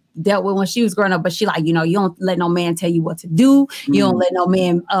she dealt with when she was growing up, but she like, you don't let no man tell you what to do. You don't let no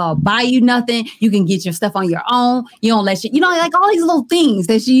man buy you nothing. You can get your stuff on your own. You don't let like all these little things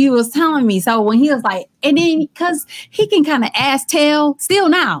that she was telling me. So when he was like, and then because he can kind of ass tell still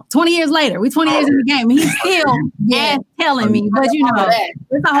now, 20 years later, we 20 years in the game, and he's still ass telling me, but it's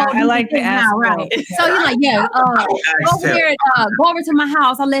a whole I like the ass now, right? So he's like, go over to my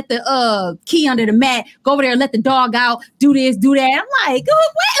house. I let the key under the mat, go over there, let the dog out, do this, do that. I'm like,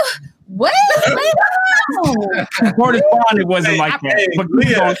 what? Correspondent wasn't like that. Hey, but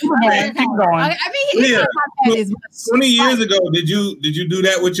keep going. I mean, Leah, he 20 years ago, did you do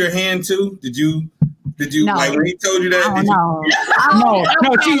that with your hand too? Did you No. like when he told you that?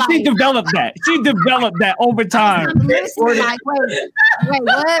 No, she developed that. She developed that over time. Like, wait,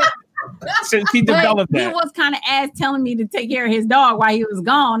 what? So she developed that. He was kind of ass telling me to take care of his dog while he was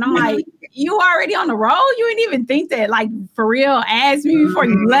gone. I'm like, you already on the road? You didn't even think that, like, for real, ask me before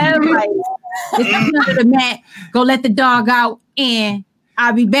you left. Like, just under the mat, go let the dog out, and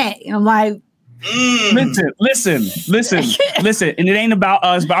I'll be back. And I'm like, Listen. And it ain't about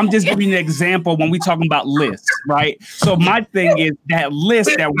us, but I'm just giving you an example when we talking about lists, right? So my thing is that list,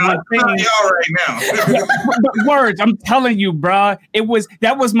 that one thing. Right now. But words, I'm telling you, bro,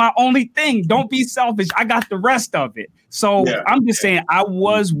 that was my only thing. Don't be selfish. I got the rest of it. So I'm just saying, I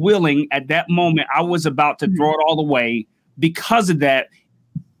was willing at that moment. I was about to throw it all away because of that.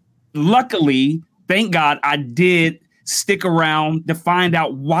 Luckily, thank God, I did stick around to find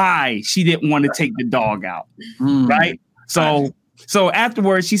out why she didn't want to take the dog out. Right. So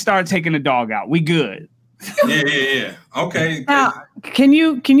afterwards she started taking the dog out. We good. Yeah. Okay. Now, can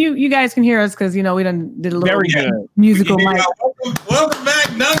you guys can hear us because we done did a little very good musical mic. Welcome back,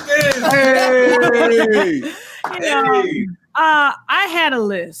 Duncan. Hey. I had a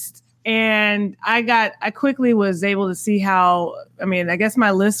list. And I quickly was able to see how, I guess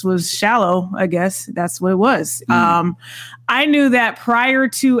my list was shallow. I guess that's what it was. I knew that prior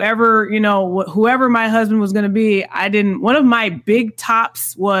to ever, whoever my husband was going to be, one of my big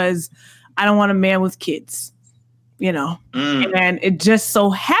tops was, I don't want a man with kids, and it just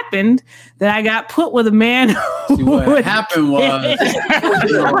so happened that I got put with a man. What happened was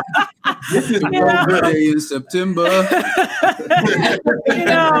birthday in September.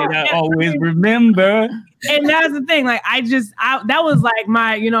 I always remember. And that's the thing. Like that was like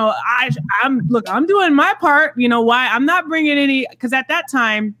my, I'm doing my part. Why I'm not bringing any, because at that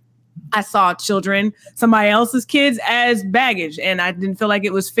time I saw children, somebody else's kids, as baggage. And I didn't feel like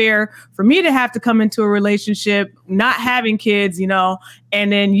it was fair for me to have to come into a relationship, not having kids,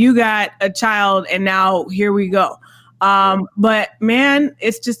 and then you got a child and now here we go. But man,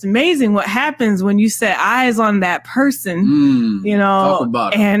 it's just amazing what happens when you set eyes on that person, talk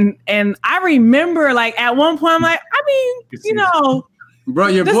about it. And I remember like at one point, I'm like, bro,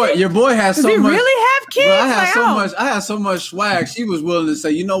 your boy has so much. Does he really have kids? Bro, I had so much swag. She was willing to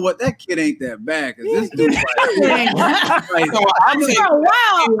say, you know what, that kid ain't that bad. Cause this dude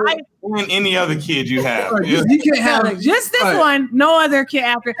than any other kid you have. You can't have just this one, no other kid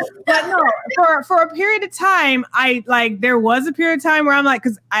after. But no, for a period of time, there was a period of time where I'm like,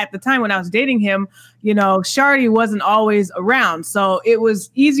 because at the time when I was dating him, Shardy wasn't always around, so it was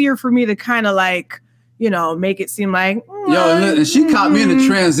easier for me to kind of make it seem like and she caught me in the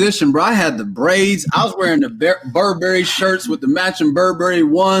transition, bro. I had the braids. I was wearing the Burberry shirts with the matching Burberry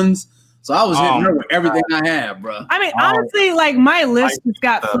ones. So I was hitting her with everything I had, bro. Honestly, like my list just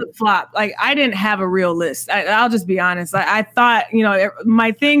got flip-flopped. Like I didn't have a real list. I'll just be honest. I thought,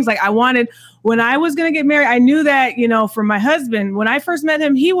 my things, like I wanted, when I was going to get married, I knew that, for my husband, when I first met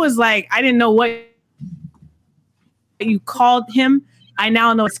him, he was like, I didn't know what you called him. I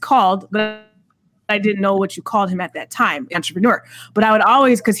now know it's called, but I didn't know what you called him at that time, entrepreneur. But I would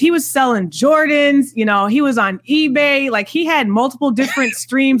always, because he was selling Jordans, you know, he was on eBay, like he had multiple different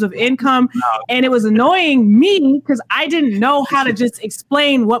streams of income. And it was annoying me because I didn't know how to just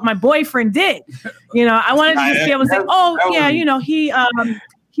explain what my boyfriend did. You know, I wanted to just be able to say, oh, yeah, you know, he's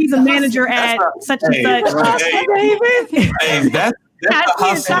a manager at such and such. Hey, that's a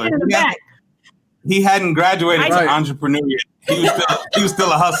hustler. He hadn't graduated to entrepreneur yet. He was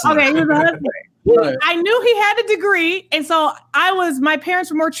still a hustler. Okay, he was a hustler. I knew he had a degree, and so my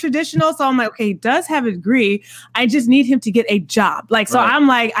parents were more traditional, so I'm like, okay, he does have a degree. I just need him to get a job. Like, so I'm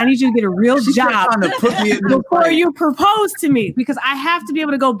like, I need you to get a real job before you propose to me, because I have to be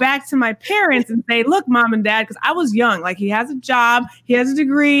able to go back to my parents and say, look, mom and dad, because I was young, like he has a job, he has a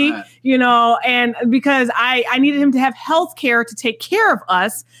degree, you know, and because I needed him to have health care to take care of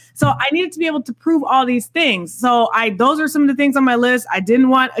us. So I needed to be able to prove all these things. So those are some of the things on my list. I didn't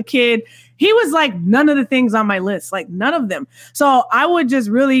want a kid. He was like none of the things on my list, like none of them. So I would just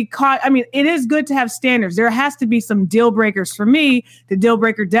really it is good to have standards. There has to be some deal breakers. For me, the deal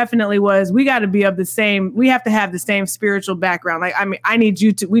breaker definitely was we have to have the same spiritual background. Like,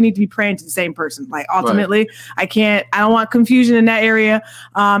 we need to be praying to the same person. Like ultimately, I don't want confusion in that area.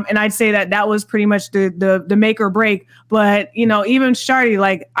 And I'd say that was pretty much the make or break. But, you know, even Shardy,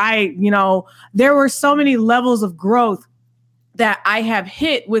 like there were so many levels of growth that I have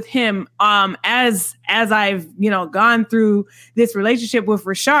hit with him as I've, you know, gone through this relationship with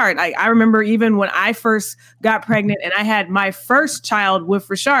Rashard. I remember even when I first got pregnant and I had my first child with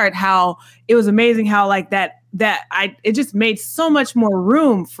Rashard, how it was amazing how like it just made so much more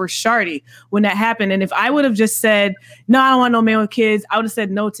room for Shardy when that happened. And if I would have just said, no, I don't want no man with kids, I would have said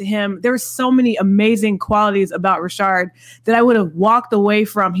no to him. There were so many amazing qualities about Rashard that I would have walked away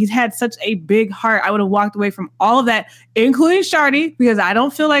from. He's had such a big heart. I would have walked away from all of that, including Shardy, because I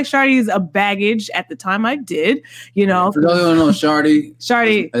don't feel like Shardy is a baggage. At the time I did, you know. For those who don't know, Shardy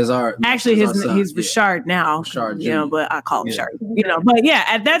is he's Rashard now, Rashard, you know, but I call him Shardy, you know. But yeah,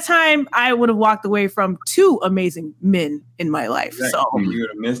 at that time I would have walked away from two amazing men in my life. So you would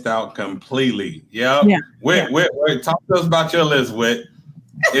have missed out completely. Yep. Yeah. Wait, talk to us about your list, Whit.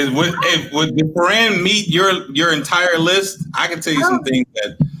 Would Corinne meet your entire list? I can tell you some things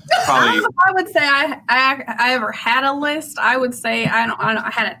that probably. I would say I ever had a list. I would say I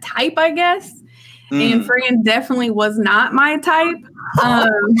had a type, I guess. And Fran definitely was not my type.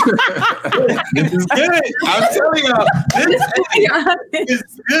 This is good. I'm telling y'all, this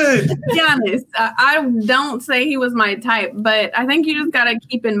is good. To be honest, I don't say he was my type, but I think you just got to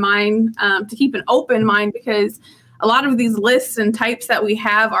keep in mind to keep an open mind, because a lot of these lists and types that we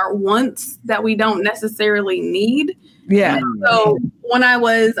have are wants that we don't necessarily need. Yeah. And so when I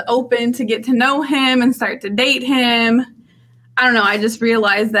was open to get to know him and start to date him, I don't know, I just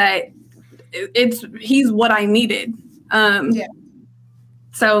realized that he's what I needed.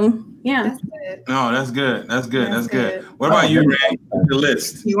 So yeah. That's good. No, that's good. That's good. What about you, Rand? The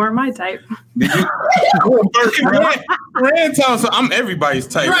list. You weren't my type. Did you? Rand tells us I'm everybody's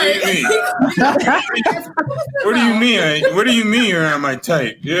type. Right. What do you mean? What do you mean you're not my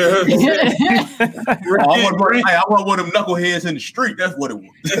type? Yeah. I want one of them knuckleheads in the street. That's what it was.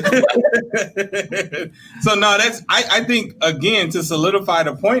 So no, I think again, to solidify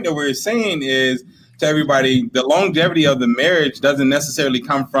the point that we're saying is to everybody, the longevity of the marriage doesn't necessarily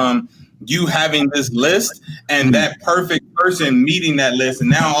come from you having this list and that perfect person meeting that list, and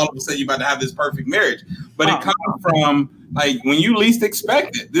now all of a sudden you're about to have this perfect marriage. But it comes from like when you least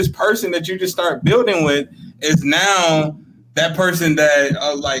expect it. This person that you just start building with is now that person that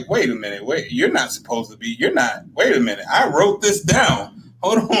like, wait a minute, you're not supposed to be. You're not. Wait a minute, I wrote this down.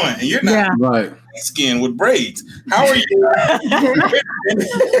 Hold on, and you're not right. Skin with braids. How are you?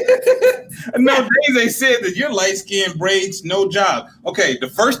 No, they said that you're light skin, braids, no job. Okay, the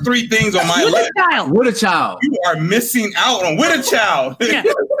first three things on my list. With a child. You are missing out on with a child. Yeah.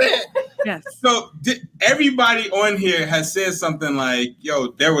 Yes. So everybody on here has said something like, yo,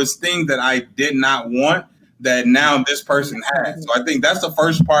 there was things that I did not want that now this person has. So I think that's the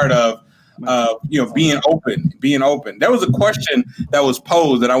first part of being open. There was a question that was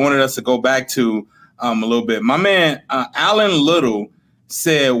posed that I wanted us to go back to a little bit. My man, Alan Little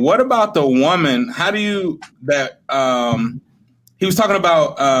said, what about the woman? How do you he was talking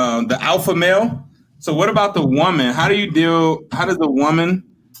about the alpha male. So what about the woman? How does the woman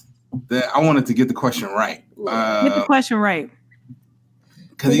I wanted to get the question right. Get the question right.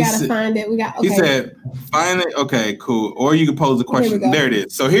 We gotta find it. He said, find it. Okay, cool. Or you can pose the question. There it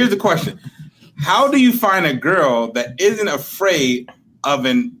is. So here's the question: how do you find a girl that isn't afraid of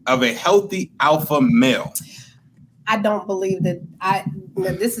a healthy alpha male? I don't believe that.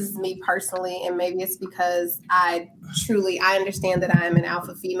 this is me personally, and maybe it's because I understand that I am an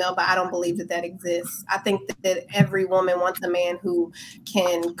alpha female, but I don't believe that exists. I think that every woman wants a man who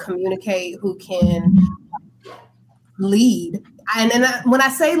can communicate, who can lead. And when I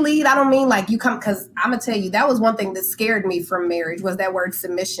say lead, I don't mean like you come, because I'm gonna tell you, that was one thing that scared me from marriage, was that word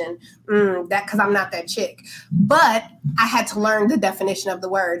submission. That because I'm not that chick. But I had to learn the definition of the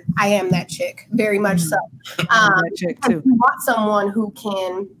word. I am that chick, very much so. That chick too. You want someone who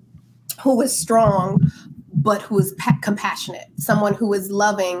is strong, but who is compassionate, someone who is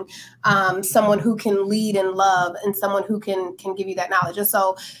loving, someone who can lead in love, and someone who can give you that knowledge. And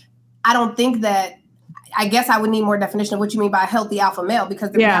so I don't think that, I guess I would need more definition of what you mean by a healthy alpha male, because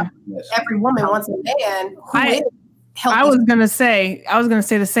every woman wants a man who is healthy. I was gonna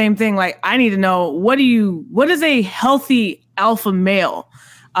say the same thing. Like, I need to know, what is a healthy alpha male?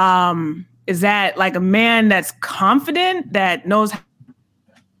 Is that like a man that's confident, that knows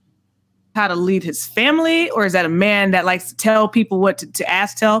how to lead his family, or is that a man that likes to tell people what to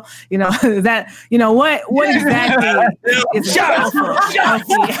ask, tell? That, what exactly is alpha?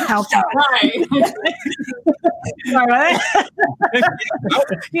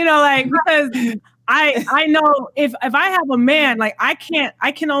 Because I know if I have a man, like, I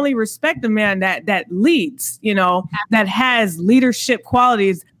can only respect a man that leads, that has leadership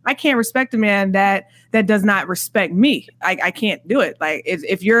qualities. I can't respect a man that does not respect me. I can't do it. Like,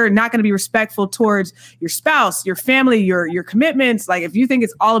 if you're not going to be respectful towards your spouse, your family, your commitments, like, if you think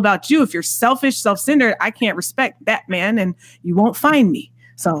it's all about you, if you're selfish, self-centered, I can't respect that man, and you won't find me.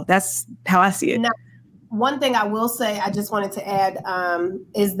 So that's how I see it. Now, one thing I will say, I just wanted to add,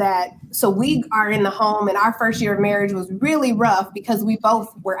 is that, so we are in the home, and our first year of marriage was really rough because we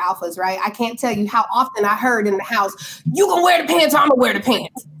both were alphas, right? I can't tell you how often I heard in the house, "You gonna wear the pants, or I'm gonna wear the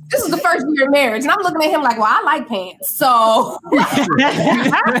pants." This is the first year of marriage, and I'm looking at him like, "Well, I like pants, so I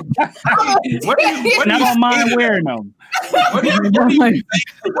don't mind wearing them." What do you think?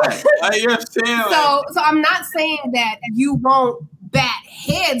 So I'm not saying that you won't bat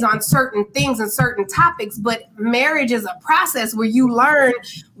heads on certain things and certain topics, but marriage is a process where you learn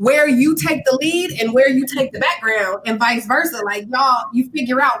where you take the lead and where you take the background, and vice versa. Like, y'all, you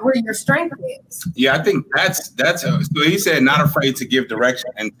figure out where your strength is. Yeah, I think that's so he said, not afraid to give direction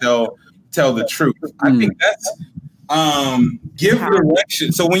and tell the truth. I think that's give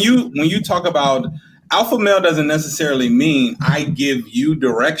direction. So when you talk about alpha male, doesn't necessarily mean I give you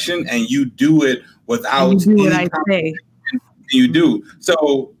direction and you do it without do what I say. You do.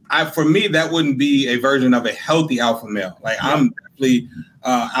 So for me, that wouldn't be a version of a healthy alpha male. Like, I'm definitely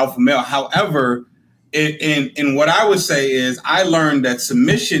alpha male. However, in what I would say is, I learned that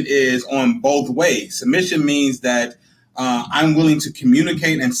submission is on both ways. Submission means that I'm willing to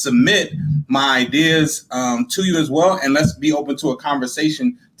communicate and submit my ideas to you as well, and let's be open to a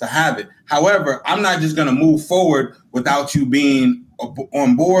conversation to have it. However, I'm not just going to move forward without you being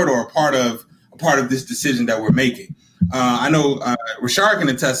on board or a part of this decision that we're making. I know Rashard can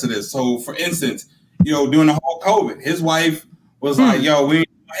attest to this. So, for instance, during the whole COVID, his wife was like, "Yo, we need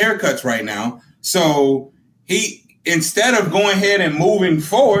haircuts right now." So he, instead of going ahead and moving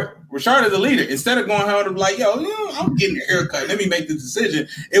forward, Rashard is a leader. Instead of going ahead and like, "Yo, I'm getting a haircut, let me make the decision,"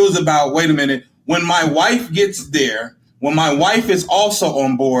 it was about, wait a minute, when my wife gets there, when my wife is also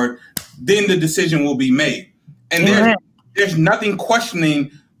on board, then the decision will be made. And there's nothing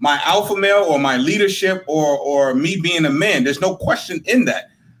questioning my alpha male or my leadership or me being a man. There's no question in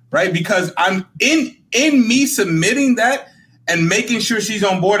that, right? Because I'm in me submitting that and making sure she's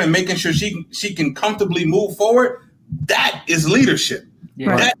on board and making sure she can comfortably move forward. That is leadership.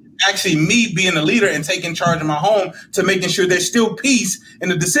 Yeah. That is actually me being a leader and taking charge of my home, to making sure there's still peace in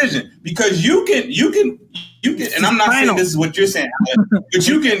the decision. Because you can, and I'm not saying this is what you're saying, but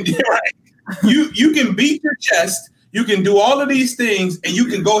you can, right? You can beat your chest. You can do all of these things, and you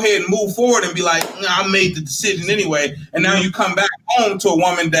can go ahead and move forward and be like, "Nah, I made the decision anyway." And now you come back home to a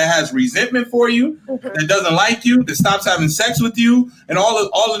woman that has resentment for you, that doesn't like you, that stops having sex with you, and all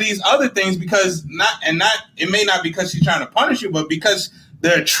of these other things, because it may not because she's trying to punish you, but because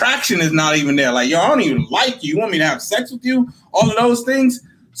the attraction is not even there. Like, "Yo, I don't even like you. You want me to have sex with you?" All of those things.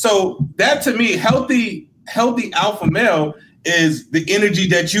 So that, to me, healthy alpha male is the energy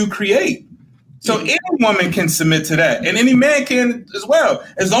that you create. So any woman can submit to that, and any man can as well,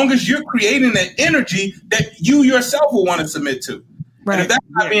 as long as you're creating that energy that you yourself will want to submit to. Right. And if that's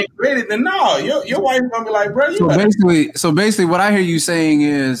not being created, then no, your wife's gonna be like, "Bro, So basically, what I hear you saying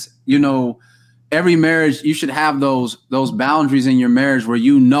is, every marriage, you should have those boundaries in your marriage where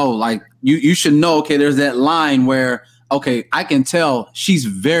like you should know, okay, there's that line where okay, I can tell she's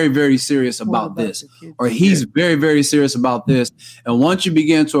very, very serious about this, or he's very, very serious about this. And once you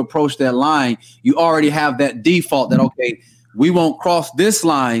begin to approach that line, you already have that default that, okay, we won't cross this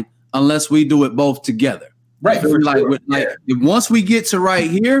line unless we do it both together. Right. Once we get to right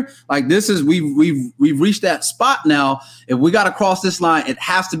here, like this is we've reached that spot now. If we got to cross this line, it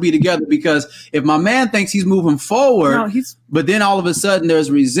has to be together, because if my man thinks he's moving forward, but then all of a sudden there's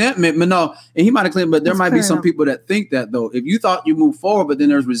resentment, and he might have claimed, but there might be some people that think that though. If you thought you moved forward, but then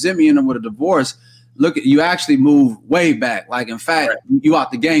there's resentment in them with a divorce, look, you actually move way back. Like, in fact, you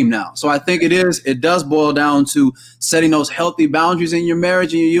out the game now. So I think it does boil down to setting those healthy boundaries in your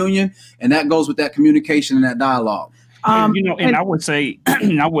marriage and your union. And that goes with that communication and that dialogue. And I would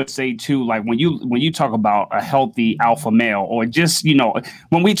say too, like when you talk about a healthy alpha male, or just,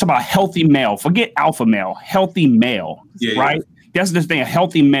 when we talk about healthy male, forget alpha male, healthy male, right? That's the thing. A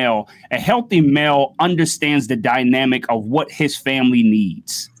healthy male understands the dynamic of what his family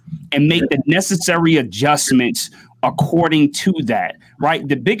needs and make the necessary adjustments according to that, right?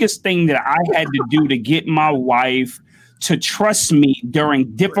 The biggest thing that I had to do to get my wife to trust me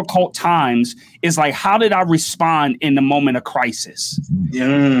during difficult times is like, how did I respond in the moment of crisis?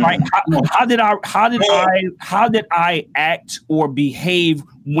 Right? How did I act or behave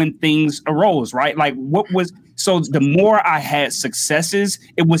when things arose? Right? Like, so the more I had successes,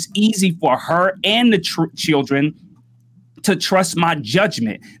 it was easy for her and the children to trust my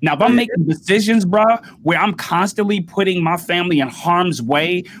judgment. Now, if I'm making decisions, bro, where I'm constantly putting my family in harm's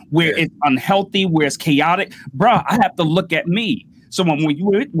way, where it's unhealthy, where it's chaotic, bro, I have to look at me. So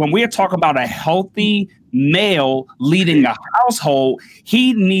when we're talking about a healthy male leading a household,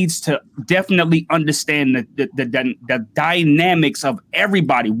 he needs to definitely understand the dynamics of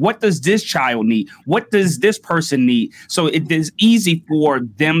everybody. What does this child need? What does this person need? So it is easy for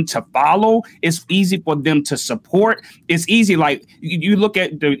them to follow. It's easy for them to support. It's easy. Like you look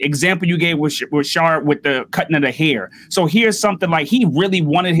at the example you gave with Shard with the cutting of the hair. So here's something like he really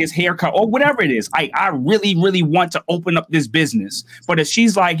wanted his hair cut or whatever it is. I really, really want to open up this business. But if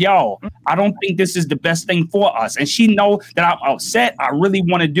she's like, yo, I don't think this is the best thing for us, and she know that I'm upset, I really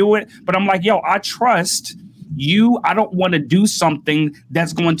want to do it, but I'm like, yo, I trust you. I don't want to do something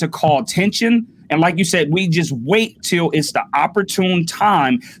that's going to cause tension. And like you said, we just wait till it's the opportune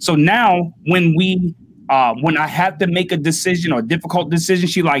time. So now when I have to make a decision or a difficult decision,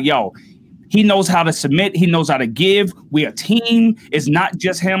 she like, yo, he knows how to submit. He knows how to give. We're a team. It's not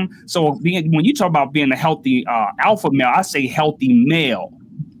just him. So when you talk about being a healthy alpha male, I say healthy male.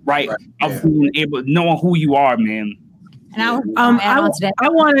 Right. Of being able to know who you are, man. And I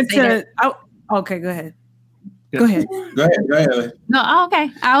wanted to. Okay, go ahead. Go ahead. Go ahead. No, okay.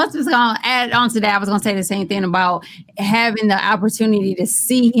 I was just going to add on to that. I was going to say the same thing about having the opportunity to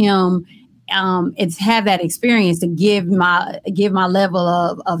see him. It's have that experience to give my level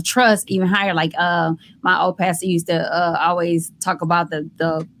of trust even higher. Like my old pastor used to always talk about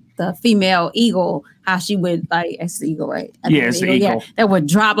the female eagle, how she would it's the eagle, right? Yes, eagle. Yeah, that would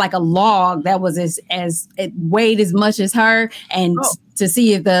drop like a log that was as it weighed as much as her, and to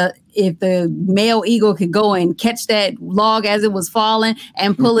see if the male eagle could go and catch that log as it was falling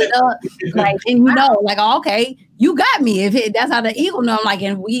and pull it up, and okay, you got me. That's how the eagle know. I'm like,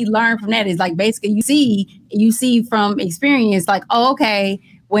 and we learn from that. Is like basically you see from experience, like, oh, okay,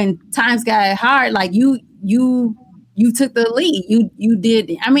 when times got hard, like you took the lead. You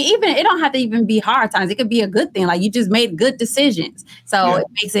did. I mean, even it don't have to even be hard times. It could be a good thing. Like you just made good decisions. So it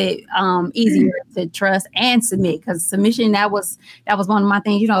makes it easier to trust and submit. Because submission, that was one of my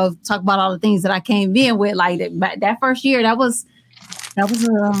things. Talk about all the things that I came in with. Like that first year, that was.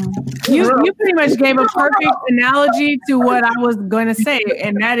 You pretty much gave a perfect analogy to what I was going to say,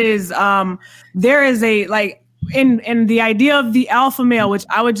 and that is there is a in the idea of the alpha male, which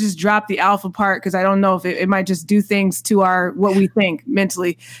I would just drop the alpha part because I don't know if it might just do things to what we think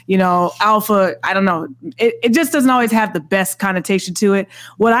mentally. Alpha, I don't know. It just doesn't always have the best connotation to it.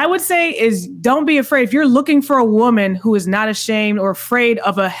 What I would say is don't be afraid. If you're looking for a woman who is not ashamed or afraid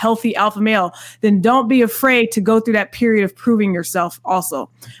of a healthy alpha male, then don't be afraid to go through that period of proving yourself also.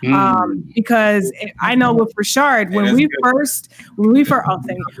 Because I know with Rashard, when we first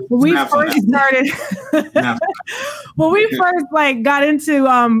got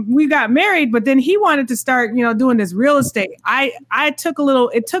into we got married, but then he wanted to start doing this real estate.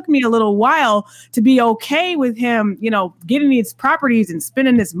 It took me a little while to be okay with him getting these properties and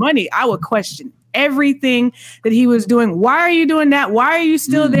spending this money. I would question everything that he was doing. Why are you doing that? Why are you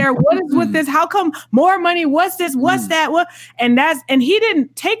still there? What is with this? How come more money? What's this? What's that? What? And he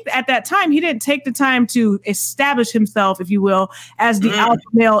didn't take at that time. He didn't take the time to establish himself, if you will, as the alpha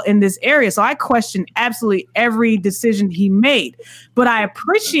male in this area. So I question absolutely every decision he made. But I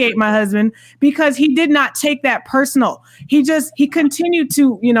appreciate my husband because he did not take that personal. He continued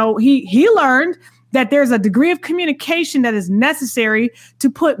to, he learned that there's a degree of communication that is necessary to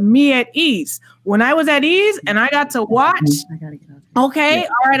put me at ease. When I was at ease and I got to watch, okay,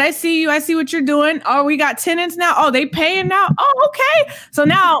 all right, I see you. I see what you're doing. Oh, we got tenants now. Oh, they paying now. Oh, okay. So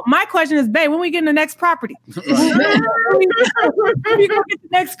now my question is, babe, when we get in the next property? We go get the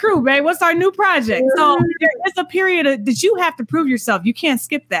next crew, babe. What's our new project? So there's a period that you have to prove yourself. You can't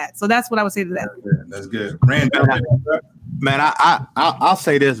skip that. So that's what I would say to that. That's good. Randall. Man, I'll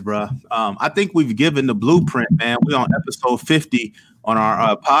say this, bro. I think we've given the blueprint, man. We're on episode 50 on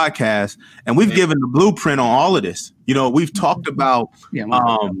our podcast, and we've given the blueprint on all of this. We've talked about,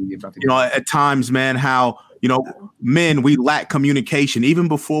 at times, man, how, men, we lack communication. Even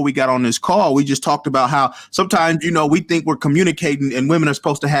before we got on this call, we just talked about how sometimes, we think we're communicating and women are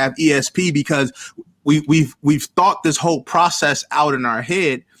supposed to have ESP because we've thought this whole process out in our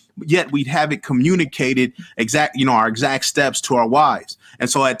head, yet we haven't communicated our exact steps to our wives. And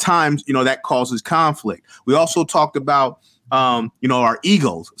so at times, that causes conflict. We also talked about, our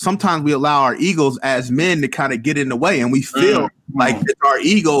egos. Sometimes we allow our egos as men to kind of get in the way, and we feel like it's our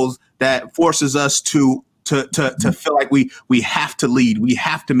egos that forces us to feel like we have to lead, we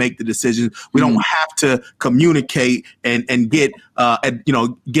have to make the decisions, we don't have to communicate and get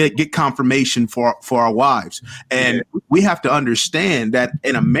confirmation for our wives. And we have to understand that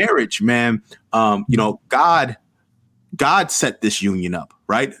in a marriage, man, God set this union up,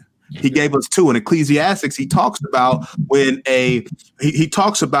 right? He gave us two. In Ecclesiastics, he talks about he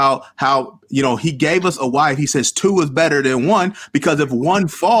talks about how, he gave us a wife. He says two is better than one because if one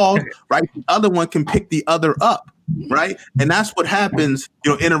falls, right, the other one can pick the other up. Right. And that's what happens,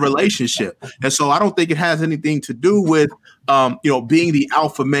 in a relationship. And so I don't think it has anything to do with, being the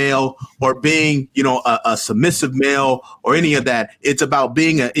alpha male or being, a submissive male or any of that. It's about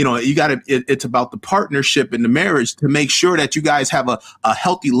being it's about the partnership in the marriage to make sure that you guys have a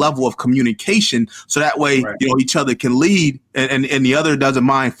healthy level of communication. So that way, each other can lead and the other doesn't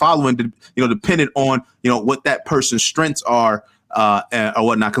mind following, dependent on, what that person's strengths are or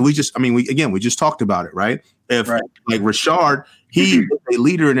whatnot. Cause we just talked about it, right? Like Rashard, he is a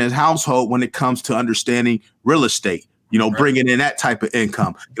leader in his household when it comes to understanding real estate, bringing in that type of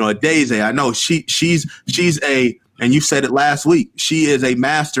income. Daisy, I know she's and you said it last week, she is a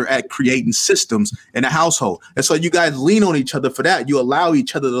master at creating systems in a household. And so you guys lean on each other for that. You allow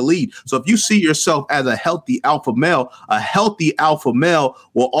each other to lead. So if you see yourself as a healthy alpha male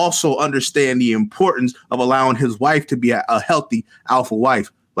will also understand the importance of allowing his wife to be a healthy alpha wife,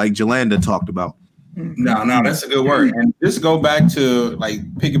 like Jolanda talked about. No, that's a good word. And just go back to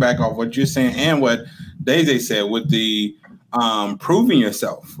piggyback off what you're saying and what Daisy said with the proving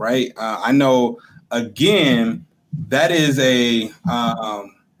yourself, right? I know, again, that is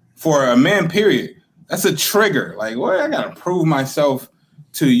for a man, period, that's a trigger. Like, what I got to prove myself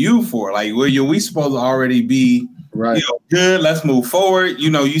to you for? Like, we supposed to already be right? Good, let's move forward.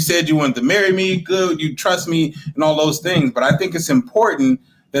 You said you wanted to marry me. Good, you trust me and all those things. But I think it's important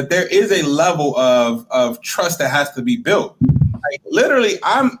that there is a level of trust that has to be built. Like, literally,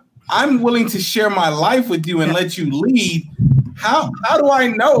 I'm willing to share my life with you and let you lead. How do I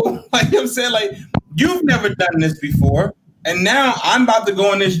know? Like I'm saying, like, you've never done this before, and now I'm about to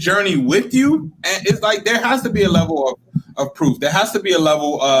go on this journey with you. And it's like there has to be a level of proof. There has to be a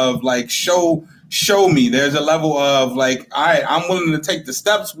level of show me. There's a level of I'm willing to take the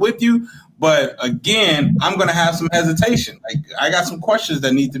steps with you. But again, I'm going to have some hesitation. Like, I got some questions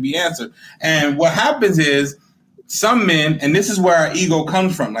that need to be answered. And what happens is some men, and this is where our ego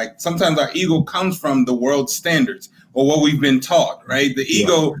comes from. Like, sometimes our ego comes from the world standards or what we've been taught, right? The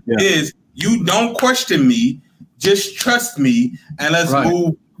ego is, you don't question me, just trust me, and let's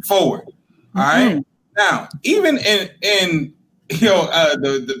move forward. All right. Now, even in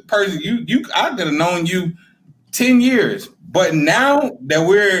the person I could have known you 10 years. But now that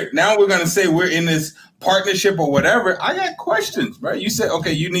we're going to say we're in this partnership or whatever, I got questions, right? You said,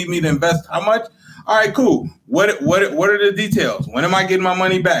 okay, you need me to invest how much? All right, cool. What are the details? When am I getting my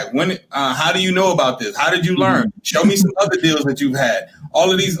money back? When? How do you know about this? How did you learn? Show me some other deals that you've had. All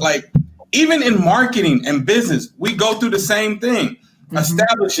of these, even in marketing and business, we go through the same thing.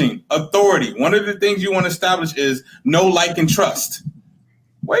 Establishing authority. One of the things you want to establish is know, like, and trust.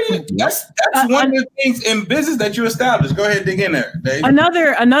 That's one of the things in business that you establish. Go ahead, dig in there, Dave.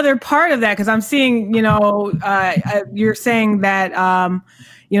 Another part of that, because I'm seeing, you're saying that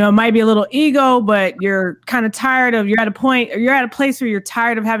it might be a little ego, but you're kind of tired of. You're at a place where you're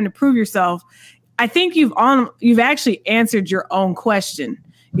tired of having to prove yourself. I think you've actually answered your own question.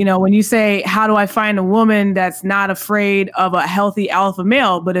 When you say, how do I find a woman that's not afraid of a healthy alpha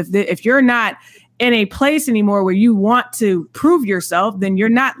male? But if you're not in a place anymore where you want to prove yourself, then you're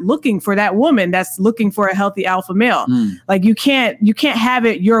not looking for that woman that's looking for a healthy alpha male. Like you can't have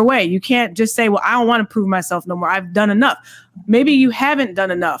it your way. You can't just say, well, I don't want to prove myself no more. I've done enough. Maybe you haven't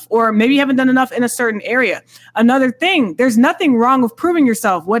done enough, or maybe you haven't done enough in a certain area. Another thing, there's nothing wrong with proving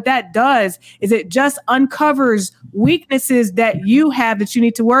yourself. What that does is it just uncovers weaknesses that you have that you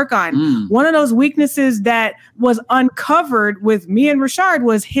need to work on. One of those weaknesses that was uncovered with me and Rashard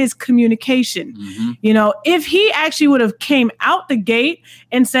was his communication. If he actually would have came out the gate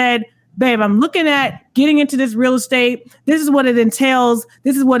and said, babe, I'm looking at getting into this real estate. This is what it entails.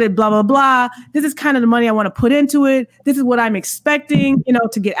 This is what it blah, blah, blah. This is kind of the money I want to put into it. This is what I'm expecting,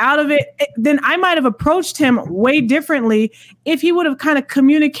 to get out of it. Then I might have approached him way differently if he would have kind of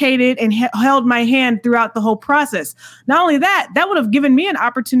communicated and held my hand throughout the whole process. Not only that would have given me an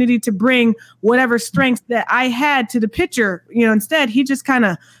opportunity to bring whatever strengths that I had to the picture. Instead, he just kind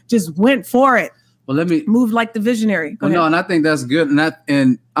of just went for it. Well, let me move like the visionary. Go ahead. No, and I think that's good.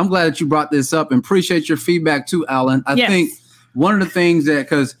 And I'm glad that you brought this up and appreciate your feedback too, Alan. I think one of the things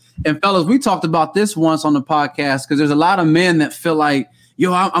and fellas, we talked about this once on the podcast, because there's a lot of men that feel like,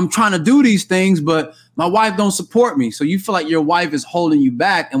 I'm trying to do these things, but my wife don't support me. So you feel like your wife is holding you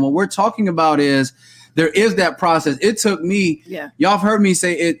back. And what we're talking about is there is that process. It took me, y'all have heard me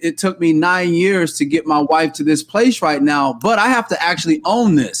say it took me 9 years to get my wife to this place right now, but I have to actually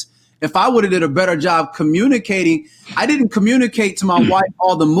own this. If I would have did a better job communicating, I didn't communicate to my wife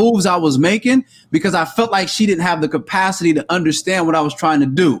all the moves I was making because I felt like she didn't have the capacity to understand what I was trying to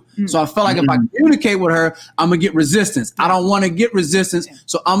do. So I felt like if I communicate with her, I'm going to get resistance. I don't want to get resistance,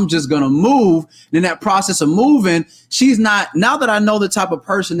 so I'm just going to move. And in that process of moving, she's not, now that I know the type of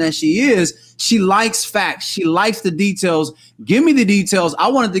person that she is, she likes facts. She likes the details. Give me the details. I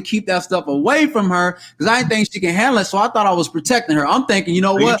wanted to keep that stuff away from her because I didn't think she can handle it. So I thought I was protecting her. I'm thinking, you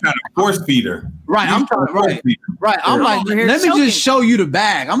know what? You're trying to force feed her. Right. I'm trying to right. I'm like, let me just show you the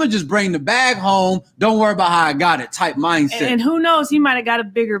bag. I'm gonna just bring the bag home. Don't worry about how I got it. Type mindset. And who knows? He might have got a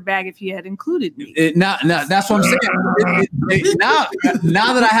bigger bag if he had included me. Now that's what I'm saying.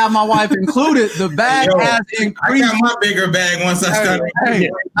 Now that I have my wife included, the bag has increased. I got my bigger bag once I started.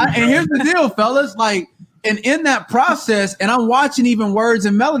 And here's the deal, fellas. Like, and in that process, and I'm watching even Words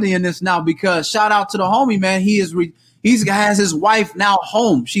and Melody in this now because shout out to the homie, man. He has his wife now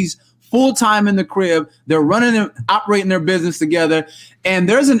home. She's full-time in the crib. They're running and operating their business together. And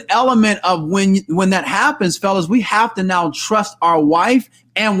there's an element of when that happens, fellas, we have to now trust our wife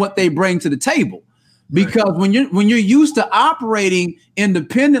and what they bring to the table. Because when you're used to operating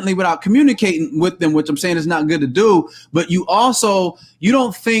independently without communicating with them, which I'm saying is not good to do, but you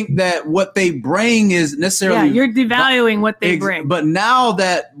don't think that what they bring is necessarily you're devaluing what they bring. But now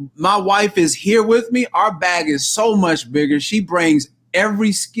that my wife is here with me, our bag is so much bigger. She brings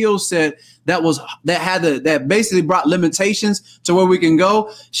every skill set that basically brought limitations to where we can go.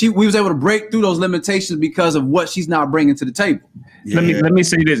 We was able to break through those limitations because of what she's now bringing to the table. Let me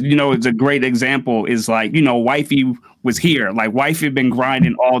say this, it's a great example is like, wifey was here, like wifey been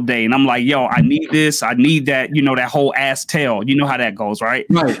grinding all day. And I'm like, yo, I need this. I need that, that whole ass tail. You know how that goes, right?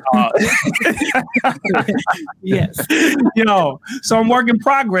 Right. Yes. So I'm work in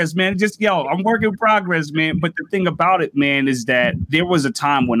progress, man. I'm work in progress, man. But the thing about it, man, is that there was a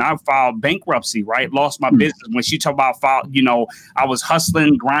time when I filed bankruptcy, right? Lost my business. When she talked about I was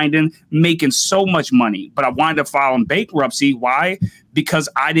hustling, grinding, making so much money, but I wound up filing bankruptcy. Why? Because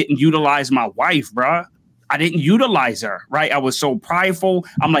I didn't utilize my wife, bruh. I didn't utilize her, right? I was so prideful.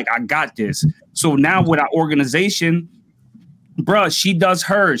 I'm like, I got this. So now with our organization, bruh, she does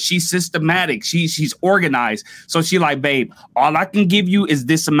hers. She's systematic. She's organized. So she like, babe, all I can give you is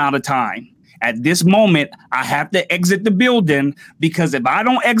this amount of time. At this moment, I have to exit the building because if I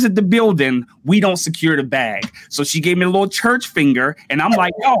don't exit the building, we don't secure the bag. So she gave me a little church finger, and I'm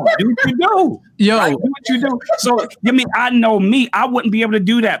like, yo, do what you do. Do what you do. So, I know me. I wouldn't be able to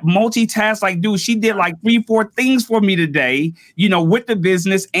do that. Multitask, like, dude, she did like 3-4 things for me today, with the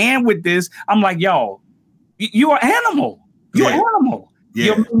business and with this. I'm like, yo, you're an animal. You're an animal.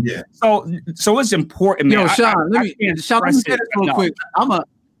 Yeah. So it's important, man. Sean, let me say this real quick.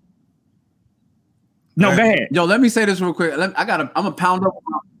 No, go ahead. Yo, let me say this real quick. I'm a pound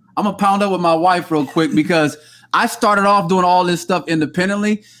up with my wife real quick because I started off doing all this stuff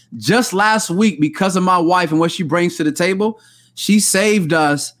independently. Just last week, because of my wife and what she brings to the table, she saved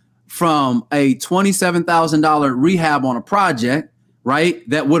us from a $27,000 rehab on a project, right?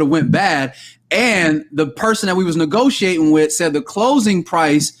 That would have went bad. And the person that we was negotiating with said the closing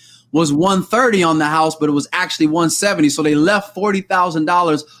price was $130 on the house, but it was actually $170. So they left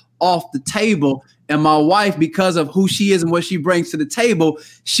 $40,000 off the table. And my wife, because of who she is and what she brings to the table,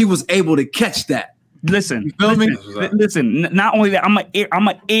 she was able to catch that. Listen, not only that, I'm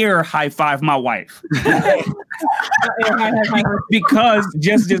a air high five my wife. Because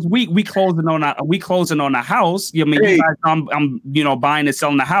just this week we closing on a house. You mean, I'm buying and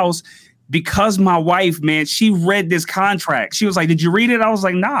selling the house. Because my wife, man, she read this contract. She was like, "Did you read it?" I was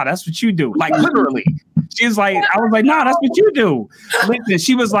like, "Nah, that's what you do." Like literally. I was like, "Nah, that's what you do." Listen,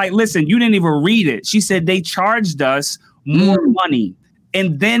 she was like, "Listen, you didn't even read it." She said they charged us more money,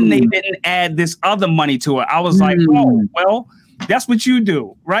 and then they didn't add this other money to it. I was like, "Oh, well, that's what you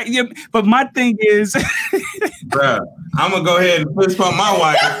do, right?" Yeah, but my thing is, bruh, I'm gonna go ahead and push on my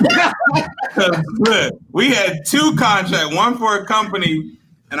wife. Look, we had 2 contracts, one for a company.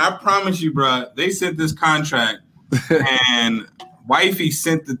 And I promise you, bro, they sent this contract and wifey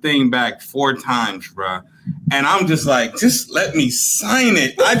sent the thing back 4 times, bro. And I'm just like, just let me sign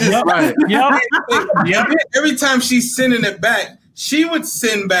it. I just, every time she's sending it back, she would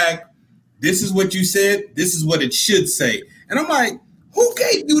send back, "This is what you said. This is what it should say." And I'm like, who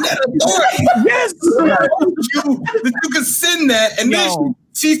gave you that authority? Yes. That you could send that. And then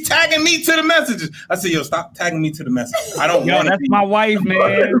she's tagging me to the messages. I said, "Yo, stop tagging me to the message. I don't want that's my wife,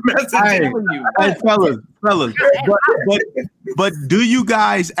 man." Hey, fellas. But do you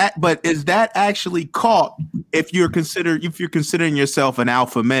guys? But is that actually caught if you're considering yourself an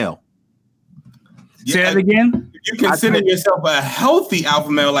alpha male? Say that again. If you consider yourself a healthy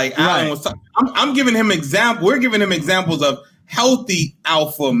alpha male, like Alan was talking, I'm giving him example. We're giving him examples of healthy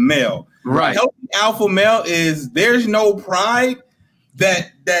alpha male. Right. Healthy alpha male is there's no pride.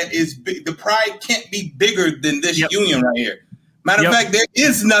 That is big. The pride can't be bigger than this union right here. Matter of fact, there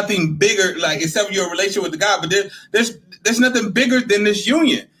is nothing bigger, like except for your relationship with the God, but there's nothing bigger than this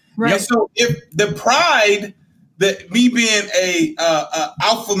union. Right. And so if the pride that me being a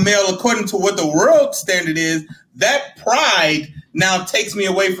alpha male according to what the world standard is, that pride now takes me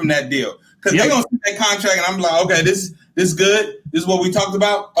away from that deal. Because they're gonna see that contract and I'm like, okay, this is good. This is what we talked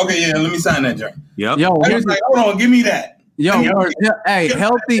about. Okay, yeah, let me sign that joint. Yo, here's like, hold on, give me that. Hey,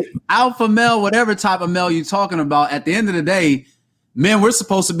 healthy alpha male, whatever type of male you're talking about, at the end of the day, man, we're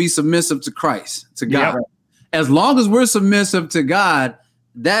supposed to be submissive to Christ, to God. Yep. As long as we're submissive to God,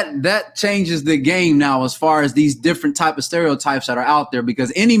 that changes the game now as far as these different type of stereotypes that are out there,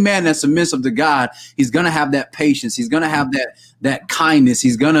 because any man that's submissive to God, he's going to have that patience. He's going to have that kindness.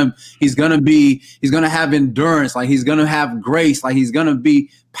 He's going to have endurance. Like he's going to have grace. Like he's going to be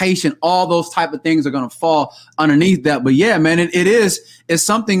patient. All those type of things are going to fall underneath that. But yeah, man, it's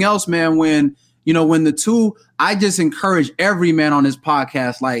something else, man. When the two, I just encourage every man on this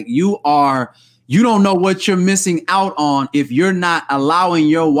podcast, like you don't know what you're missing out on if you're not allowing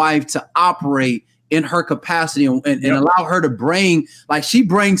your wife to operate in her capacity and allow her to bring, like she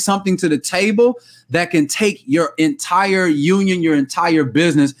brings something to the table that can take your entire union, your entire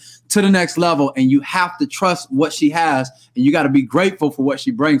business to the next level. And you have to trust what she has, and you got to be grateful for what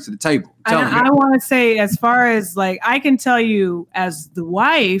she brings to the table. I want to say, as far as like, I can tell you as the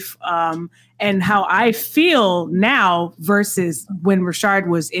wife, and how I feel now versus when Rashard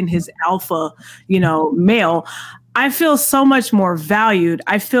was in his alpha, male, I feel so much more valued.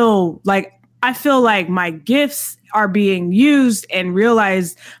 I feel like my gifts are being used and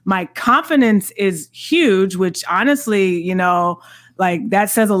realized my confidence is huge, which honestly, like that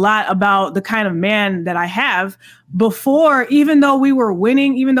says a lot about the kind of man that I have. Before, even though we were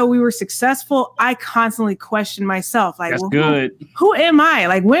winning, even though we were successful, I constantly questioned myself. Like, that's good. Who am I?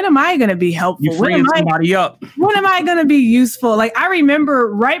 Like, when am I going to be helpful? You freeing somebody up. When am I going to be useful? Like, I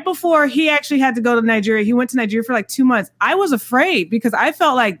remember right before he actually had to go to Nigeria, he went to Nigeria for like 2 months. I was afraid because I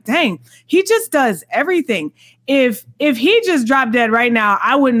felt like, dang, he just does everything. If he just dropped dead right now,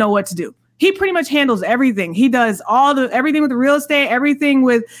 I wouldn't know what to do. He pretty much handles everything. He does everything with the real estate, everything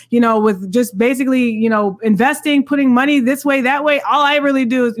with, with just basically, investing, putting money this way, that way. All I really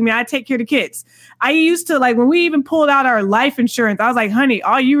do is, I take care of the kids. I used to, like, when we even pulled out our life insurance, I was like, honey,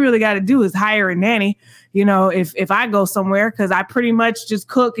 all you really got to do is hire a nanny, if I go somewhere, because I pretty much just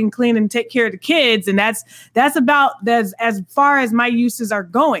cook and clean and take care of the kids. And that's about as far as my uses are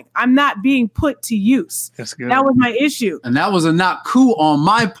going. I'm not being put to use. That's good. That was my issue. And that was a not cool on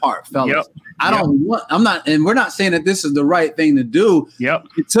my part, fellas. Yep. I'm not, and we're not saying that this is the right thing to do. Yep.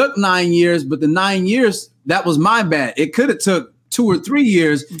 It took 9 years, but the 9 years, that was my bad. It could have took 2 or 3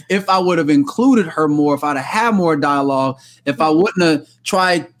 years if I would have included her more, if I'd have had more dialogue, if I wouldn't have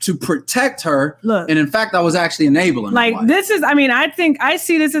tried to protect her. Look, and in fact, I was actually enabling. Like this is, I mean, I think I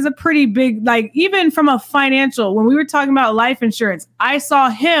see this as a pretty big, like even from a financial, when we were talking about life insurance, I saw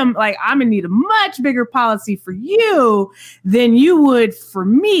him like, I'm gonna need a much bigger policy for you than you would for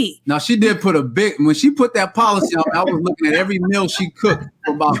me. Now she did put when she put that policy on, I was looking at every meal she cooked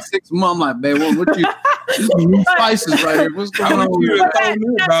for about 6 months. I'm like, babe, what you new spices right here? What's going on? You told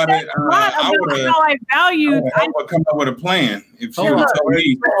me about it. I would have how I valued. I would come up with a plan if you told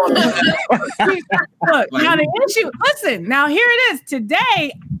me. Look, now the issue. Listen, now here it is.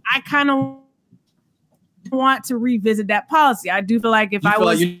 Today, I kind of want to revisit that policy. I do feel like if I was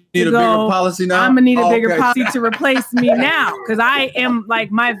like you need to a go, bigger policy now, I'm gonna need a bigger policy to replace me now, because I am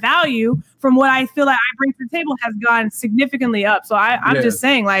like my value from what I feel like I bring to the table has gone significantly up. So I'm just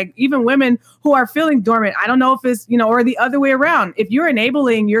saying, like, even women who are feeling dormant, I don't know if it's, or the other way around. If you're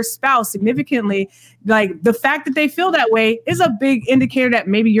enabling your spouse significantly, like the fact that they feel that way is a big indicator that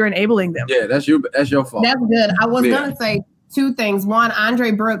maybe you're enabling them. Yeah, that's your fault. That's good. I was gonna say 2 things. One,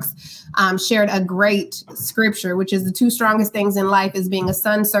 Andre Brooks shared a great scripture, which is the 2 strongest things in life is being a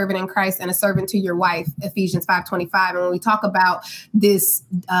son, servant in Christ, and a servant to your wife, Ephesians 5:25. And when we talk about this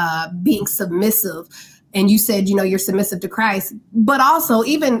being submissive, and you said, you're submissive to Christ, but also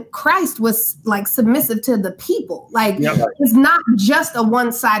even Christ was like submissive to the people. Like it's not just a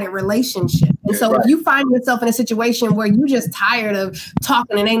one-sided relationship. And so if you find yourself in a situation where you're just tired of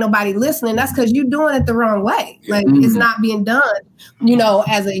talking and ain't nobody listening, that's because you're doing it the wrong way. Like it's not being done,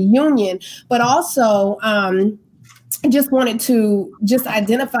 as a union. But also, I just wanted to just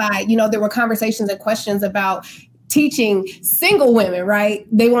identify, there were conversations and questions about teaching single women, right?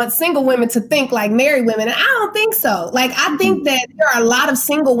 They want single women to think like married women. And I don't think so. Like, I think that there are a lot of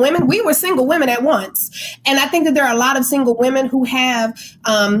single women. We were single women at once. And I think that there are a lot of single women who have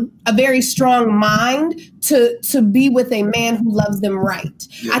a very strong mind to be with a man who loves them right.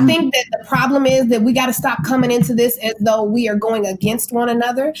 I think that the problem is that we got to stop coming into this as though we are going against one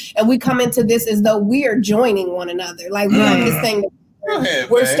another. And we come into this as though we are joining one another. Like we're on this thing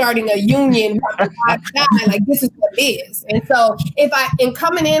we're starting a union. Like this is what it is. And so if I am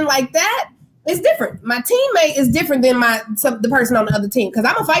coming in like that, it's different. My teammate is different than the person on the other team, because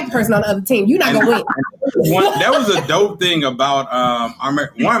I'm gonna fight the person on the other team. You're not gonna win. That was a dope thing about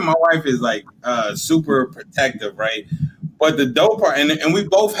my wife is like super protective, right? But the dope part, and we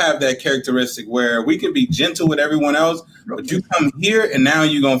both have that characteristic where we can be gentle with everyone else, but you come here and now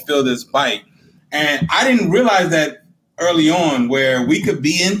you're gonna feel this bite. And I didn't realize that early on, where we could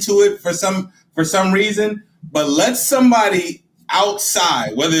be into it for some reason, but let somebody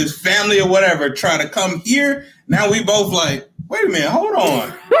outside, whether it's family or whatever, try to come here. Now we both like, wait a minute, hold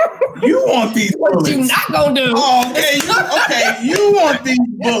on. You want these bullets? What you not gonna do? Oh, okay, you want these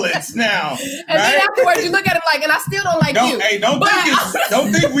bullets now. And then afterwards, you look at him like, and I still don't like you. Hey, don't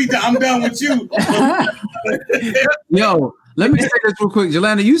think I'm done with you. Yo, let me say this real quick,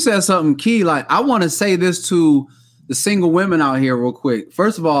 Jelanda. You said something key. Like, I want to say this to the single women out here real quick.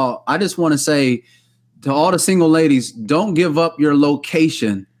 First of all, I just want to say to all the single ladies, don't give up your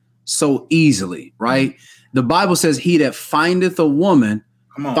location so easily, right? The Bible says he that findeth a woman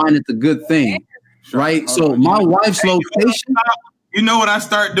findeth a good thing, right? So my wife's location. You know what I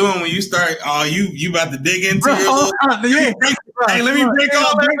start doing when you start, you about to dig into your hey, let me break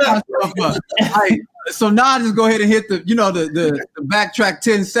all that up. So now I just go ahead and hit the backtrack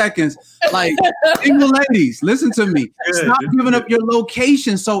 10 seconds. Like, single ladies, listen to me. Stop giving up your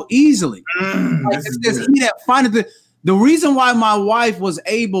location so easily. Like, it says he that findeth the reason why my wife was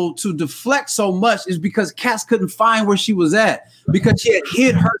able to deflect so much is because Cass couldn't find where she was at, because she had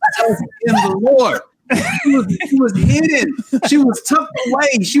hid herself in the Lord. She was hidden. She was tucked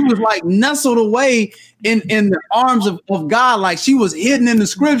away. She was like nestled away in the arms of God. Like, she was hidden in the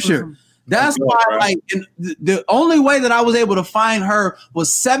scripture. That's why, like, the only way that I was able to find her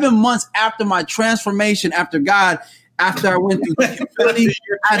was 7 months after my transformation, after I went through humility,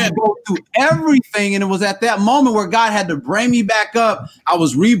 I had to go through everything. And it was at that moment where God had to bring me back up. I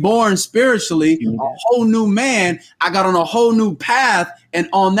was reborn spiritually, a whole new man. I got on a whole new path. And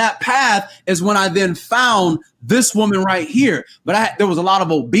on that path is when I then found this woman right here. But there was a lot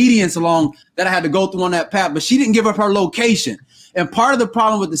of obedience along that I had to go through on that path. But she didn't give up her location. And part of the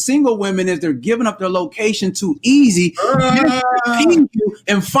problem with the single women is they're giving up their location too easy to you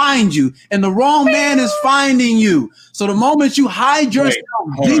and find you. And the wrong man is finding you. So the moment you hide yourself,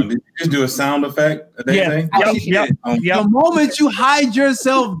 did you just do a sound effect? The moment you hide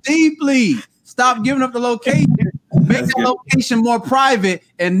yourself deeply, Stop giving up the location. Make that location more private.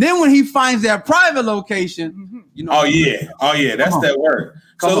 And then when he finds that private location, you know. Oh yeah, that's that word.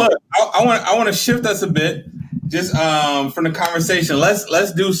 So look, I want to shift us a bit, just from the conversation.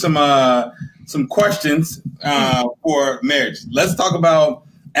 Let's do some questions for marriage. Let's talk about,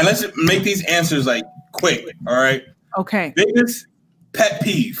 and let's make these answers like quick. All right. Okay. Biggest pet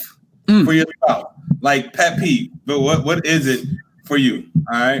peeve for your spouse, like pet peeve. But what is it for you?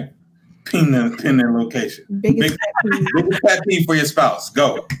 All right. Pin their location. Biggest pet peeve for your spouse.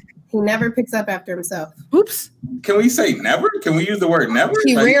 Go. He never picks up after himself. Oops. Can we say never? Can we use the word never?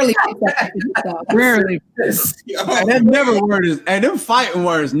 He rarely picks up after himself. Rarely. And that never word is, and them fighting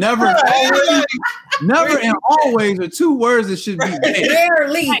words, never, always, never, and always are two words that should be made.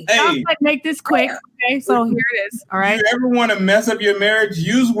 Rarely. I'll make this quick. Okay, so here it is. All right. If you ever want to mess up your marriage,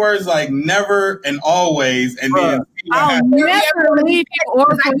 use words like never and always, and then I'll never leave you or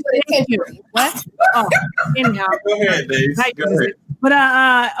forsake you. What? Oh, anyhow. Go ahead, Dave. Go ahead. But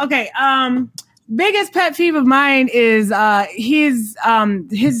okay. Biggest pet peeve of mine is his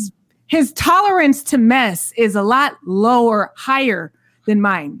tolerance to mess is a lot higher than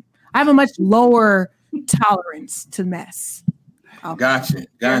mine. I have a much lower tolerance to mess. Gotcha.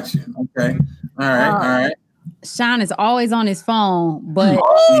 Okay. All right. Sean is always on his phone, but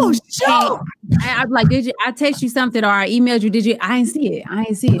I'm like, did you? I text you something or I emailed you. Did you? I ain't see it.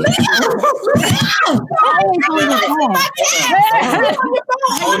 Always on his phone.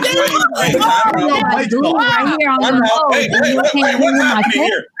 Right here on the phone.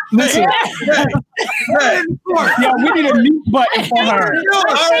 Listen. Yeah, we need a mute button for her.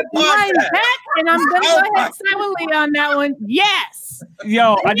 And I'm gonna go ahead silently on that one. Yes.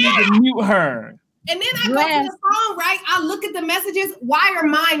 Yo, I need to mute her. And then I go to the phone, right? I look at the messages. Why are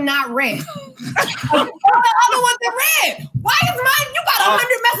mine not read? The other ones are read. Why is mine? You got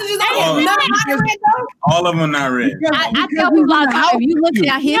 100 messages on not read though. All of them not read. I tell people all the time, if you look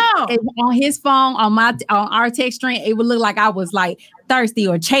at his phone on our text string, it would look like I was like thirsty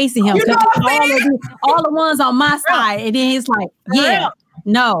or chasing him. All the ones on my side, and then it's like,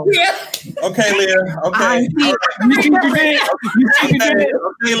 no. Yeah. Okay, Leah. Okay. Okay,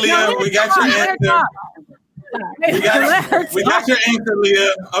 Leah. We got your answer. We got your answer,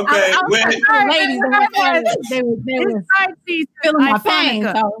 Leah. Okay. Ladies, they were feeling my pain.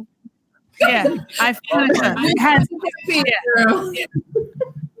 So. Yeah, I feel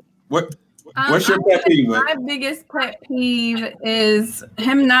it. What's your pet peeve? My biggest pet peeve is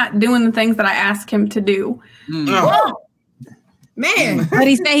him not doing the things that I ask him to do. Man, but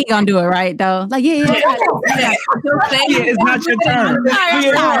he say he gonna do it right though. Like it's not your turn.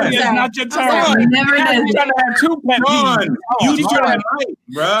 It's not your turn. Never does. You're trying to have two pet peeves. You trying to mic,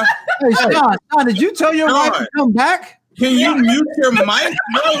 bro? Hey, Sean, did you tell your wife to come back? Can you mute your mic? I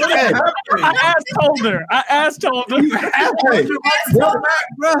asked her.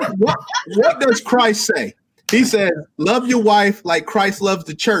 What does Christ say? He said, "Love your wife like Christ loves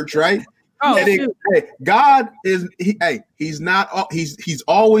the church." Right? God is he's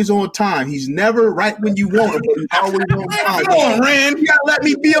always on time. He's never right when you want him, but he's always on time. Come on, Rand. You gotta let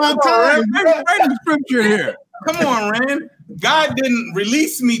me be on time. Write the scripture here. Come on, Rand. God didn't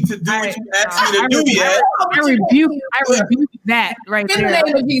release me to do what you asked me to do yet. I rebuke that right there. In the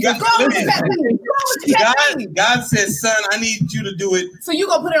name of Jesus. God says, son, I need you to do it. So you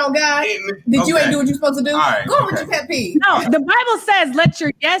gonna put it on God? You ain't do what you're supposed to do? Right. Go with your pet peeve. No, the Bible says, let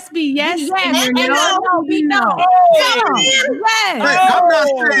your yes be yes and your no be no. Hey, I'm not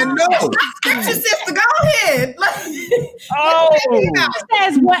saying no. That's your sister. Go ahead. It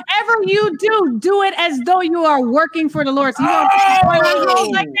says, whatever you do it as though you are working for the Lord. So you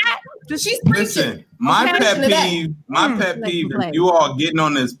don't like that. Listen, my pet peeve is you all getting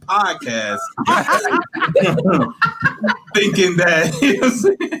on this podcast thinking that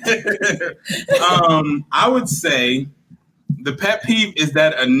I would say the pet peeve is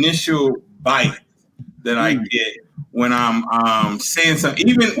that initial bite that I get when I'm saying something.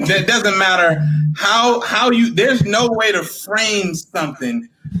 Even that doesn't matter how you. There's no way to frame something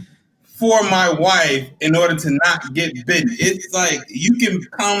for my wife in order to not get bitten. It's like you can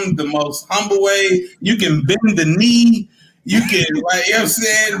come the most humble way. You can bend the knee. You can, like, you know what I'm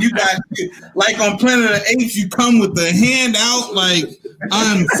saying? You got, like on Planet of the Apes, you come with the hand out, like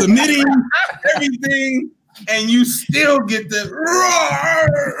I'm submitting everything, and you still get the roar.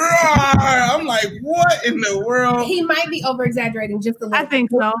 I'm like, what in the world? He might be over-exaggerating just a little. I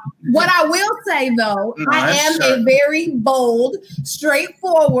think so. What I will say, though, I am a very bold,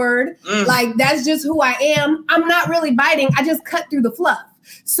 straightforward, like that's just who I am. I'm not really biting. I just cut through the fluff.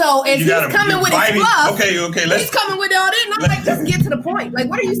 So as You he's gotta coming be with his biting. fluff, Okay, he's coming with all this, and I'm like, just get to the point. Like,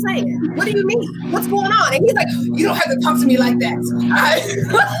 what are you saying? What do you mean? What's going on? And he's like, you don't have to talk to me like that.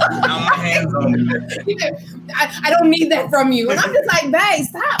 Now my hands on it. I don't need that from you. And I'm just like, babe,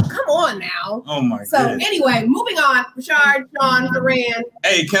 stop. Come on now. Oh my So god. anyway, moving on. Rashard, Sean, Duran.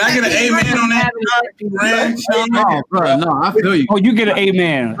 Hey, can I get an amen on that? Rashard, Sean? Oh, bro, no, I feel you. Oh, you get an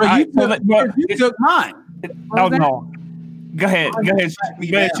amen. Bro, you took mine. Oh no. Go ahead. Go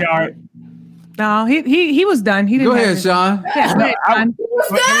ahead, Chart. No, he was done. He didn't Go have ahead, it. Sean. Yeah, go ahead,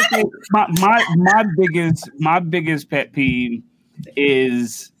 Sean. My biggest pet peeve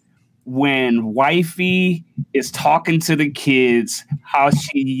is when wifey is talking to the kids, how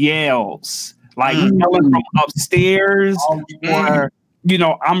she yells, like yelling from upstairs, or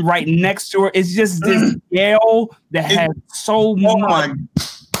I'm right next to her. It's just this yell that has so much.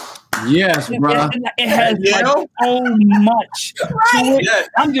 Yes, bro. It has like so much. Right. Yeah.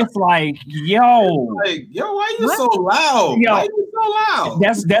 I'm just like, yo, Like, yo, why you so loud? Yo. Why you so loud?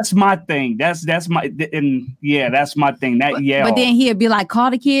 that's my thing. That's my and yeah, that's my thing. That yell. But then he'd be like,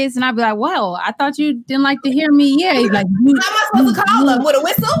 call the kids, and I'd be like, well, I thought you didn't like to hear me. Yeah, he'd be like, How am I supposed to call them? With a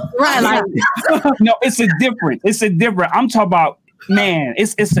whistle? right, like No, it's a different. I'm talking about. Man,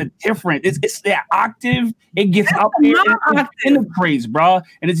 it's a different. It's that octave. It gets up there and penetrates, bro.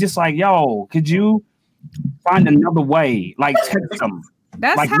 And it's just like, yo, could you find another way? Like text them.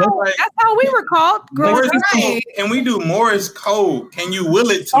 That's Like, how that's we were called. Growing Morse up. code. Can we do Morse code? Can you will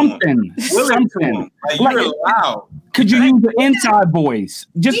it to something. them? Will it to Something. them? Like, Like, you're loud. could you use the inside voice?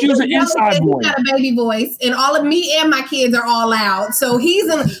 Just He use just an yells inside and voice. He got a baby voice, and all of me and my kids are all loud. So he's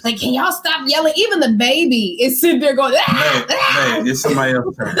like, "Can y'all stop yelling?" Even the baby is sitting there going, "Ah, ah." Hey, it's somebody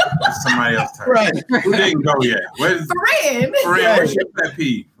else's turn. It's somebody else's turn. Right. Who didn't go yet? Where's Friend. what's your pet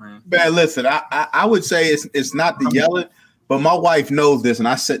peeve, friend? Man, listen, I would say it's not the yelling, but my wife knows this, and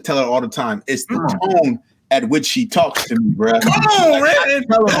I tell her all the time. It's the tone at which she talks to me, bro. Come on, I Red.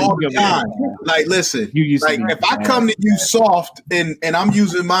 tell her all the time. Like, listen, like if I come to you soft and I'm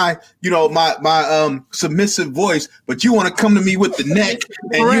using my submissive voice, but you want to come to me with the neck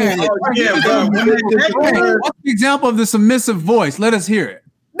and you Correct. want to, Yeah, bro. What's the example of the submissive voice? Let us hear it.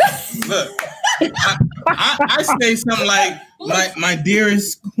 Look, I say something like my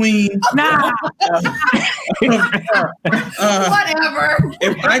dearest queen. Nah. Whatever.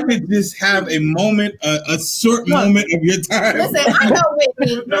 If I could just have a moment, a short moment of your time. Listen, I know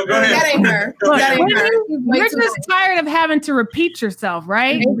Whitney. No, go ahead. That ain't her. Look, That ain't her. You're just tired of having to repeat yourself,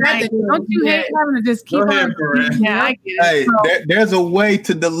 right? Exactly. Like, don't you hate having to just keep Go ahead, on? Corinne. Yeah, I get it. hey, there's a way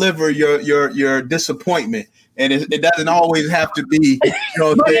to deliver your disappointment. And it doesn't always have to be, you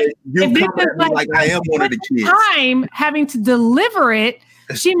if come this at me is like I am one of the kids. Time having to deliver it,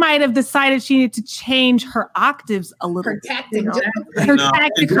 she might have decided she needed to change her octaves a little. Her tactic. Her No,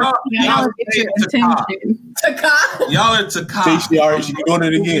 tactic. it's y'all- y'all say Taka. Taka. Y'all are Taka. See, she's doing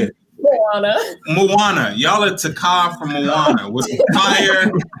it again. Moana. Y'all are Taka from Moana with the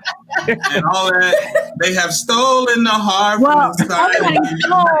fire and all that. They have stolen the heart Well, from inside.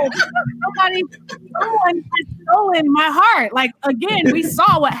 someone has stolen my heart. Like, again, we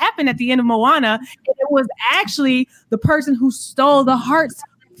saw what happened at the end of Moana. And it was actually the person who stole the heart's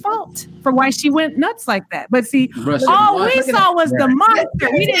fault for why she went nuts like that. But see, all we saw was the monster.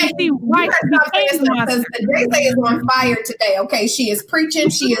 We didn't see why she became the monster. Jay is on fire today. Okay, she is preaching.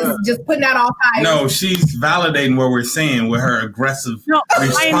 She is just putting out all fire. No, she's validating what we're saying with her aggressive No,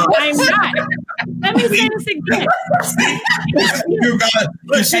 response. I'm not. Let me say this again. You gotta,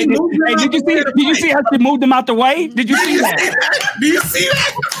 Hey, did you see how she moved them out the way? Did you see that? Do you see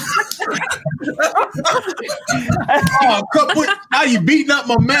that? Now you beating up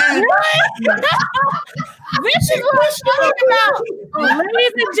my man. This is what I'm talking about.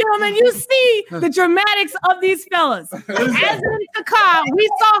 Ladies and gentlemen, you see the dramatics of these fellas. As in Taka, we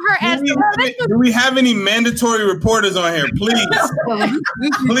saw her as Do we have any mandatory reporters on here? Please.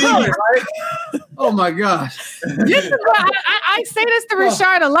 Please. Oh my gosh. This is what I say this to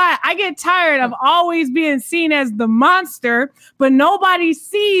Rashard a lot. I get tired of always being seen as the monster, but nobody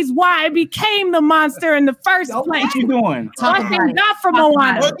sees why I became the monster in the first place. What you doing? So I thank God for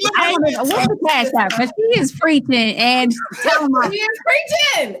Moana. what's the cash out? Because she is preaching and telling my She is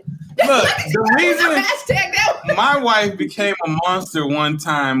preaching. Look, the reason Hashtag that. my wife became a monster one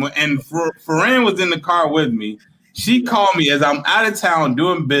time, and Farran was in the car with me. She called me as I'm out of town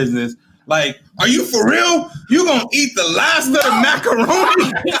doing business. Like, are you for real? You gonna eat the last of the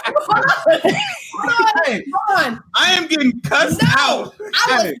macaroni? Hold on. I am getting cussed out.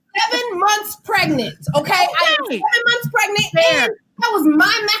 I was 7 months pregnant. Okay, I was 7 months pregnant, and That was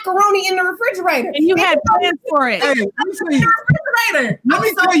my macaroni in the refrigerator. And you had plans for it. Hey, let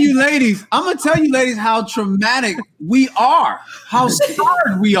me tell you, ladies. I'm gonna tell you, ladies, how traumatic we are, how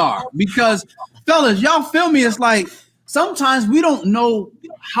scarred we are. Because, fellas, y'all feel me? It's like sometimes we don't know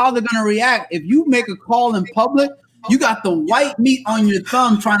how they're gonna react. If you make a call in public, you got the white meat on your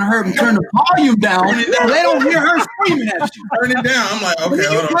thumb trying to hurt them. Turn the volume down. So they don't hear her screaming at you. Turn it down. I'm like, okay,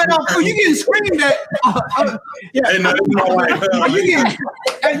 hold on. You getting screamed at?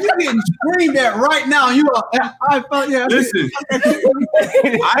 You getting screamed at right now. I felt Listen,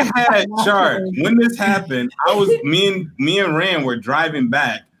 I had Chart when this happened. Me and Rand were driving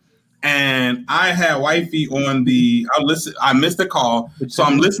back, and I had wifey on I missed the call, so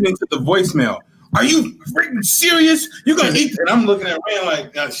I'm listening to the voicemail. Are you freaking serious? You're gonna eat that? And I'm looking at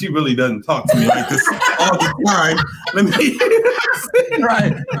Rand like she really doesn't talk to me like this all the time. Let me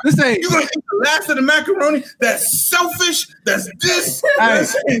right. You gonna eat the last of the macaroni? That's selfish. That's this. Hey,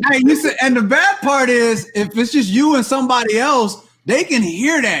 you said, and the bad part is if it's just you and somebody else, they can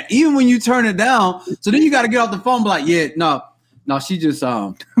hear that even when you turn it down. So then you got to get off the phone, and be like, yeah, no, she just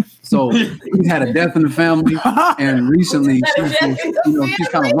So he's had a death in the family, and recently she's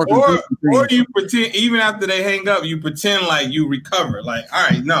kind of working. Or you pretend, even after they hang up, you pretend like you recover. Like, all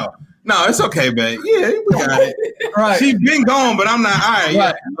right, no, it's okay, babe. Yeah, we got it. Right. She's been gone, but I'm not. All right,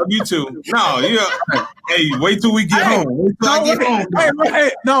 yeah, love you too. No, hey, wait till we get home. Wait till I get home.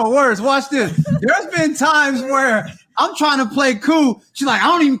 Hey, no words. Watch this. There's been times where I'm trying to play cool. She's like, I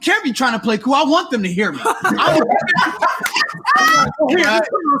don't even care if you're trying to play cool. I want them to hear me.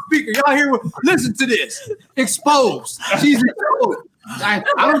 Speaker, y'all hear? Listen to this. Exposed. She's exposed. I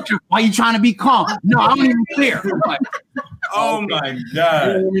don't care. Why you trying to be calm? No, I don't even care. Like, oh my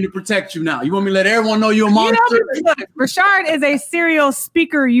God. You want me to protect you now? You want me to let everyone know you're a monster? Rashard is a serial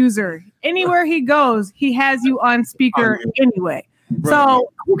speaker user. Anywhere he goes, he has you on speaker anyway. So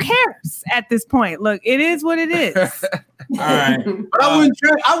who cares at this point? Look, it is what it is. All right. But I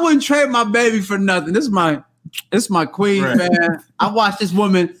wouldn't trade my baby for nothing. This is my queen, man. I watched this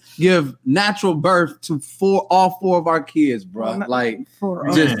woman give natural birth to all four of our kids, bro. Like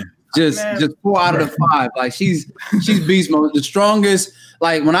just 4 out of the 5. Like she's beast mode, the strongest.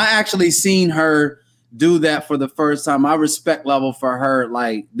 Like when I actually seen her do that for the first time, my respect level for her.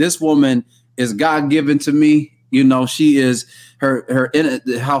 Like this woman is God given to me. You know, she is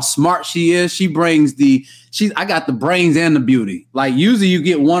how smart she is. She brings I got the brains and the beauty. Like usually you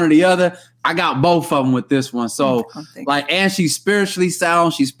get one or the other. I got both of them with this one. So and she's spiritually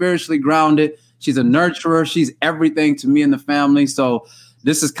sound. She's spiritually grounded. She's a nurturer. She's everything to me and the family. So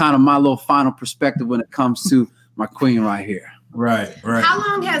this is kind of my little final perspective when it comes to my queen right here. Right. How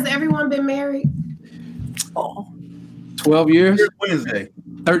long has everyone been married? 12 years. Wednesday.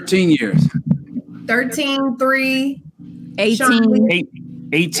 13 years. 13, 3, 18.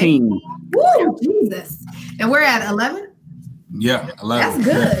 18. Woo, Jesus. And we're at 11? Yeah, 11. That's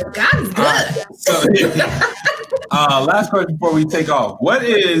good. God is good. So, last question before we take off. What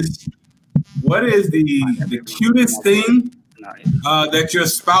is the cutest thing that your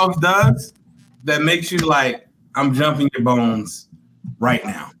spouse does that makes you like, I'm jumping your bones right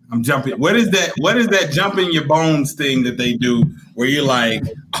now? I'm jumping. What is that jumping your bones thing that they do where you're like,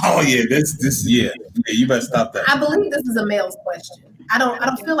 oh yeah, yeah, you better stop that. I believe this is a male's question. I don't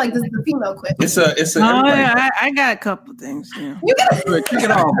feel like this is a female question. It's a. Oh yeah, I got a couple things. Yeah. You gotta kick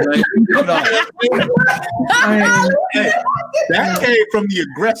it off, man. That came from the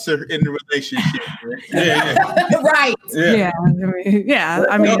aggressor in the relationship. Right? Yeah. Right. Yeah.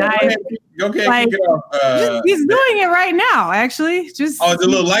 I mean, okay, like, kick it off. He's doing it right now, actually. Just the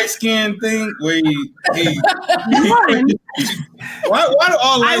little light skin thing where why do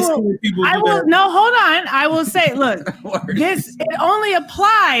all light skin people do that? No, hold on. I will say, look, it only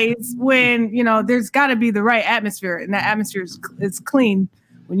applies when there's got to be the right atmosphere, and that atmosphere is clean.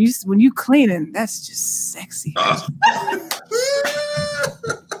 When you cleaning, that's just sexy. I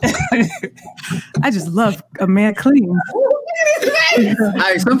just love a man clean.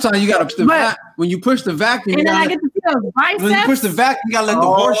 Hey, sometimes you gotta push the when you push the vacuum. And then I get to see those biceps. When you push the vacuum, you gotta let the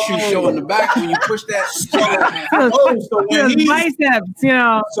horseshoe show in the back. When you push that, biceps.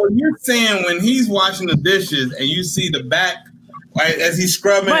 So you're saying when he's washing the dishes and you see the back, right, as he's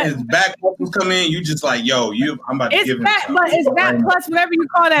scrubbing, his back muscles come in, you just like, yo, I'm about to give him something. But it's that plus whatever you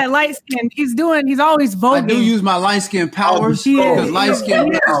call that light skin. He's always voguing. I do use my light skin powers because light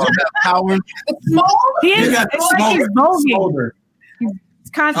skin have powers. He is. It's like he's voguing.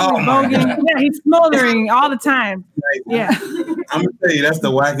 constantly voguing. Yeah, he's smoldering all the time. Yeah. I'm gonna tell you, that's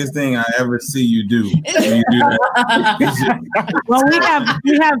the wackest thing I ever see you do. When you do that. Well,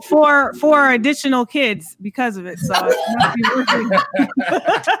 we have four additional kids because of it. So it must be worth it.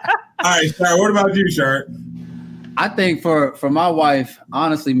 All right, Shard, what about you, Shard? I think for my wife,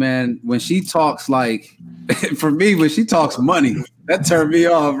 honestly, man, when she talks like, for me, when she talks money, that turned me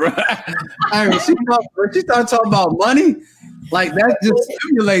off, bro. When she starts talking about money, like that just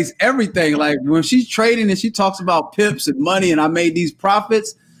stimulates everything. Like when she's trading and she talks about pips and money and I made these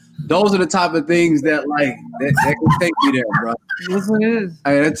profits, those are the type of things that like that can take me there, bro. Yes, it is.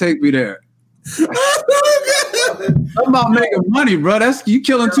 Hey, that take me there. Something about making money, bro. That's you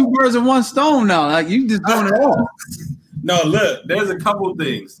killing two birds with one stone now. Like you just doing it all. No, look, there's a couple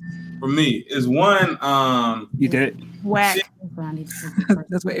things for me. Is one, you did whack.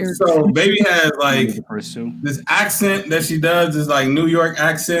 That's what Eric. So baby has like this accent that she does, this like New York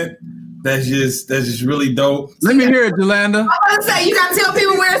accent. That's just really dope. Let me hear it, Jolanda. I was gonna say you gotta tell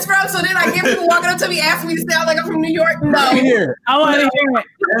people where it's from, so then I get people walking up to me asking me to sound like I'm from New York. No, Let me hear it. I want to hear it.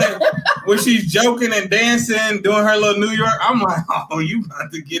 When she's joking and dancing, doing her little New York, I'm like, oh, you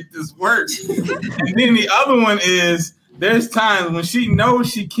about to get this work. And then the other one is there's times when she knows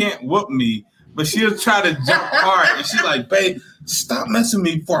she can't whoop me, but she'll try to jump hard, and she's like, babe, stop messing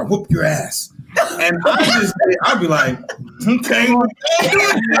with me before I whoop your ass. And I'll be like, okay, what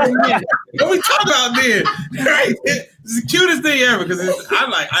we talking about then? Right? It's the cutest thing ever because I'm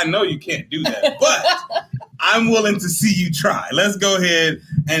like, I know you can't do that, but I'm willing to see you try. Let's go ahead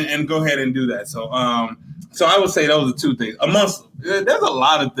and go ahead and do that. So I would say those are two things. There's a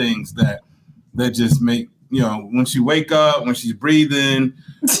lot of things that just make, you know, when she wake up, when she's breathing,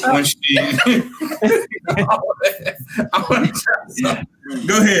 when she I want to try something.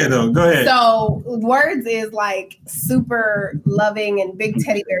 Go ahead though. Go ahead. So words is like super loving and big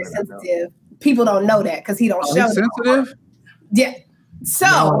teddy bear sensitive. People don't know that because he don't show sensitive. Yeah.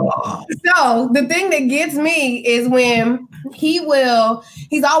 So the thing that gets me is when he's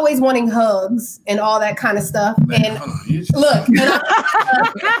always wanting hugs and all that kind of stuff. And look,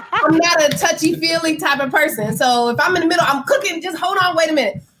 I'm not a touchy-feely type of person. So if I'm in the middle, I'm cooking, just hold on, wait a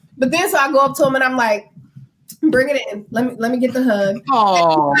minute. But then so I go up to him and I'm like, bring it in. Let me get the hug.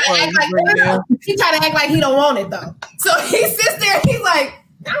 Oh, he try to act like he don't want it though. So he sits there and he's like,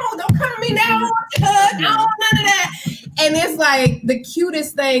 no, don't come to me now. I don't want your hug. I don't want none of that. And it's like the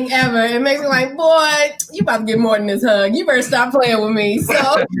cutest thing ever. It makes me like, boy, you about to get more than this hug. You better stop playing with me. So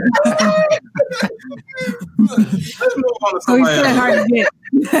let's move on to somebody else.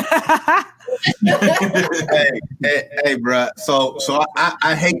 hey, bro. So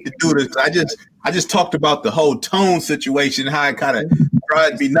I hate to do this. I just talked about the whole tone situation, how it kind of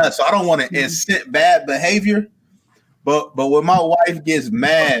drives me nuts. So I don't want to incent bad behavior, but when my wife gets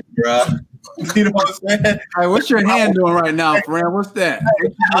mad, bro, you know what I'm saying? Hey, what's your hand doing right now, friend? What's that?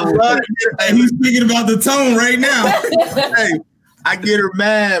 Hey, he's speaking about the tone right now. Hey, I get her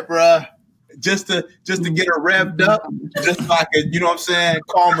mad, bro. Just to get her revved up, just so I can, you know what I'm saying,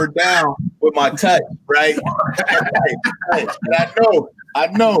 calm her down with my touch, right? Hey, I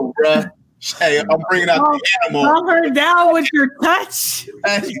know, bro. Hey, I'm bringing out the animal. Calm her down with your touch.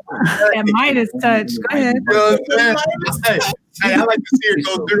 And Midas touch. Go ahead. You know what I'm saying? Hey, I like to see her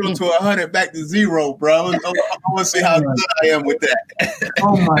go 0 to 100 back to 0, bro. I want to see how good I am with that.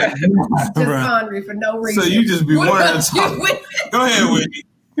 Oh my God, just hungry for no reason. So you just be wanting to talk. Go ahead, Whitney.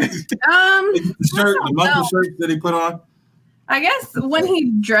 The muscle shirt that he put on. I guess when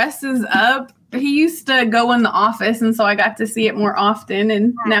he dresses up, he used to go in the office, and so I got to see it more often.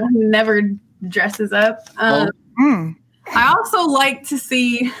 And now he never dresses up. I also like to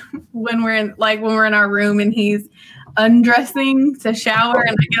see when we're in our room and he's undressing to shower,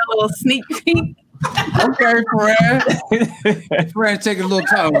 and I get a little sneak peek. Okay, Fred. Fred, take a little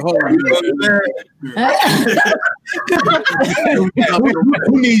time. Hold on.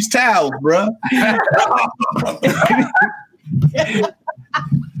 Who needs towels, bro?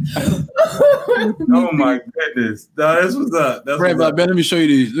 Oh my goodness. No, this was up. Fred, let me show you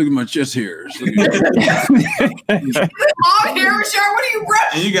these. Look at my chest hairs. Oh, here, sure. What are you brushing?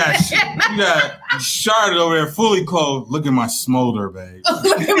 And you got Charlotte over there fully clothed. Look at my smolder, babe.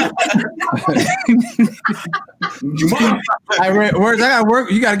 I got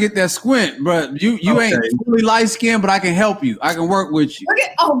work. You got to get that squint, bro. You ain't fully light skinned, but I can help you. I can work with you.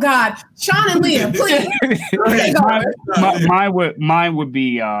 Oh God, Sean and Leah, please. Mine would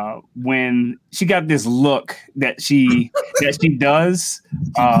be when she got this look that she does.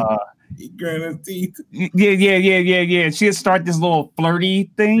 He grind his teeth. Yeah. She'd start this little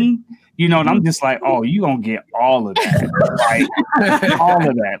flirty thing, You know, and I'm just like, oh, you gonna get all of that, like all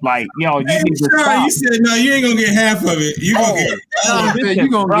of that. Like, yo, you need to stop. You said no, you ain't gonna get half of it. You gonna get all of it. You're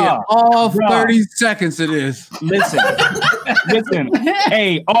gonna get all 30 seconds of this. Listen,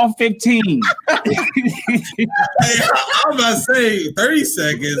 hey, all 15. Hey, I'm about to say 30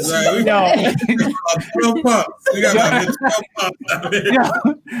 seconds. Right? We got 12 pumps. We got about 12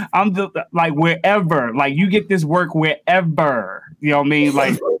 pumps. I'm just, like wherever, like you get this work wherever. You know what I mean?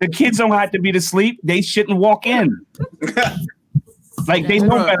 Like the kids don't have to be to sleep. They shouldn't walk in. Like they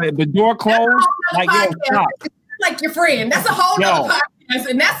know better. The door closed. Like yo, stop. Like your friend. That's a whole nother podcast,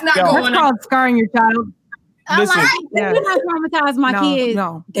 and that's not going on. That's called scarring your child. Listen, You're not traumatized my kids.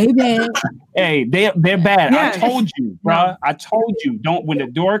 No. They bad. Hey, they're bad. Yeah. I told you, bro. I told you. Don't when the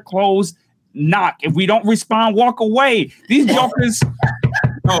door closed, knock. If we don't respond, walk away. These jokers.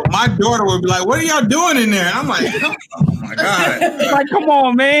 Oh, my daughter would be like, "What are y'all doing in there?" And I'm like, "Oh my god!" Like, come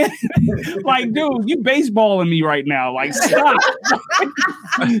on, man. Like, dude, you baseballing me right now. Like, stop.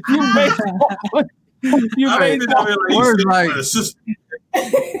 You baseball.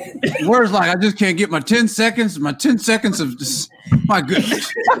 Words like I just can't get my 10 seconds. My 10 seconds of just my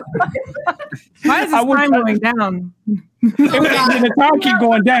goodness. Why is this time going down? The time keep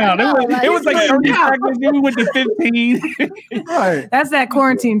going down. It was like 30 seconds, then we went to 15. Right. That's that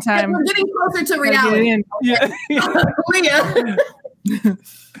quarantine time. We're getting closer to reality.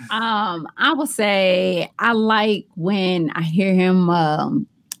 I would say I like when I hear him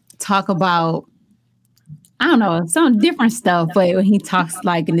talk about, I don't know, some different stuff, but when he talks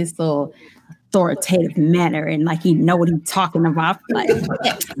like in this little authoritative manner and like he know what he's talking about, like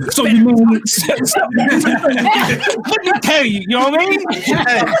so you mean let me tell you, you know what I mean?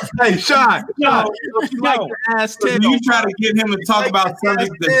 Hey, Sean. So you try to get him to talk about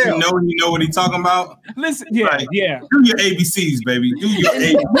subjects that you know what he's talking about? Listen, yeah. Do your ABCs, baby. Do your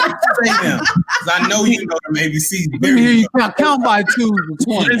ABCs. Say them. Because I know you know them ABCs. You count by 2 to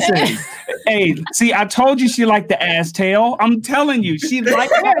 20. Listen, hey, see, I told you she liked the ass tail. I'm telling you, she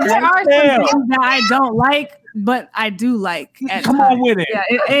liked the There are ass some tail. things that I don't like, but I do like. Come on with it. Yeah,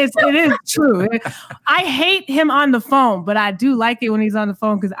 it is true. I hate him on the phone, but I do like it when he's on the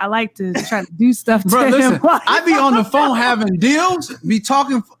phone because I like to try to do stuff Bro, to listen, him. I be on the phone having deals, be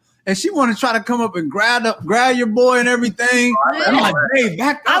talking, and she want to try to come up and grab your boy and everything. I'm like, hey,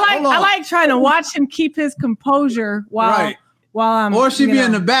 back up. I like trying to watch him keep his composure while I'm. Or she be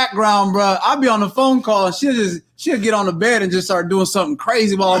in the background, bro. I'll be on the phone call and she'll get on the bed and just start doing something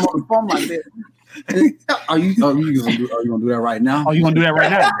crazy while I'm on the phone like that. Are you gonna do that right now? Oh, you gonna do that right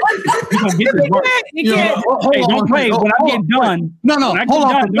now? You gonna get this work? Hey, don't play. When I get done. No. Hold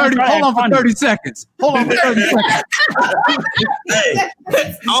on for 30 seconds. Hold on for 30 seconds.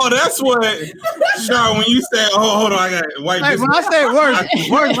 Hey. Oh, that's what. Sean, when you say, "Oh, hold on, I got to wipe this." When I say words,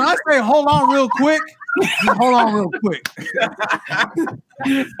 when I say hold on real quick. Hold on real quick.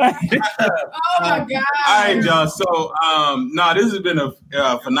 Oh my God. All right, y'all. So, this has been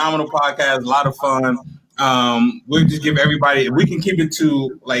a phenomenal podcast. A lot of fun. We'll just give everybody, if we can keep it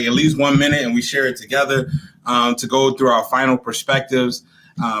to like at least 1 minute and we share it together to go through our final perspectives,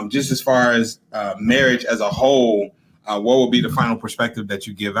 just as far as marriage as a whole, what will be the final perspective that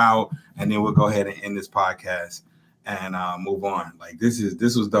you give out? And then we'll go ahead and end this podcast and move on. Like this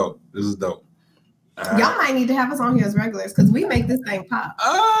was dope. This is dope. Y'all might need to have us on here as regulars because we make this thing pop.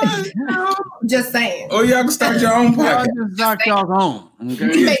 Just saying. Oh, y'all can start your own podcast. Y'all just start y'all own. Okay.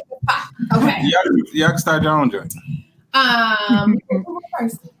 We make it pop. Okay. Y'all can start your own joint.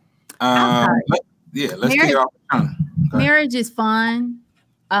 First. Marriage- Let's get it off. Marriage is fun.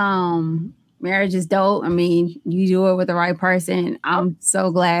 Marriage is dope. I mean, you do it with the right person. I'm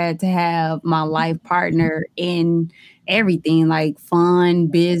so glad to have my life partner in everything, like fun,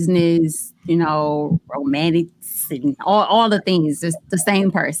 business, romantics, and all the things. Just the same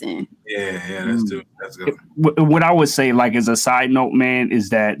person. Yeah, that's good. That's good. What I would say, like as a side note, man, is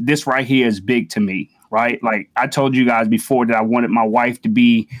that this right here is big to me. Right. Like I told you guys before that I wanted my wife to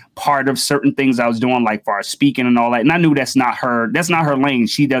be part of certain things I was doing, like for our speaking and all that. And I knew that's not her lane.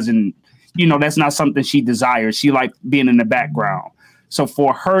 She doesn't, that's not something she desires. She liked being in the background. So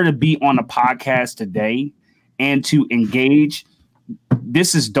for her to be on a podcast today and to engage,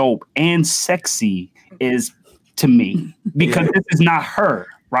 this is dope and sexy is to me because this is not her.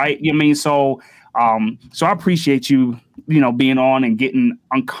 Right. You know what I mean? So I appreciate you, being on and getting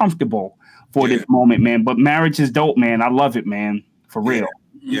uncomfortable for this moment, man. But marriage is dope, man. I love it, man. For real.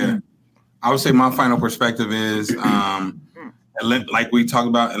 Yeah. I would say my final perspective is, like we talked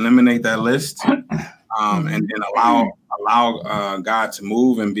about, eliminate that list, and then allow God to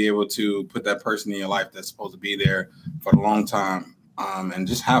move and be able to put that person in your life that's supposed to be there for a long time and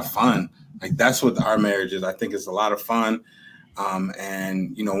just have fun. Like that's what our marriage is. I think it's a lot of fun.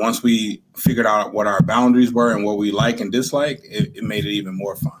 And you know, once we figured out what our boundaries were and what we like and dislike, it made it even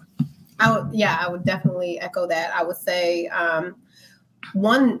more fun. I would definitely echo that. I would say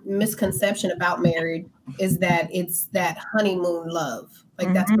one misconception about marriage is that it's that honeymoon love.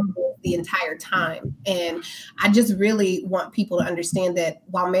 Like that's the entire time. And I just really want people to understand that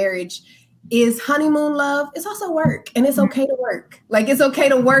while marriage is honeymoon love, it's also work, and it's okay to work. Like it's okay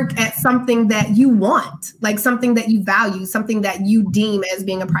to work at something that you want, like something that you value, something that you deem as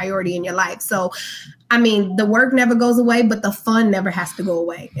being a priority in your life. So, I mean, the work never goes away, but the fun never has to go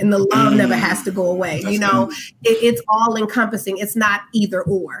away, and the love never has to go away. That's, you know, it's all encompassing. It's not either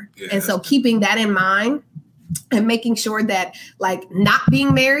or. Yeah, and so keeping that in mind and making sure that like not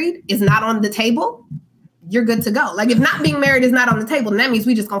being married is not on the table, you're good to go. Like if not being married is not on the table, then that means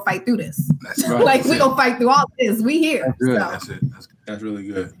we just gonna fight through this. That's right. Like we gonna fight through all this. We here. That's good. So. That's it. That's really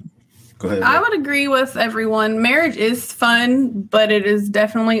good. Go ahead. I would agree with everyone. Marriage is fun, but it is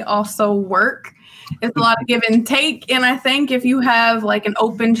definitely also work. It's a lot of give and take. And I think if you have like an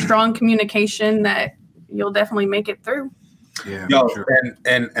open, strong communication, that you'll definitely make it through. Yeah. Yo, sure.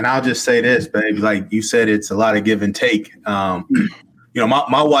 and I'll just say this, babe. Like you said, it's a lot of give and take. You know,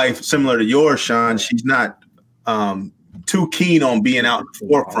 my wife, similar to yours, Sean, she's not too keen on being out in the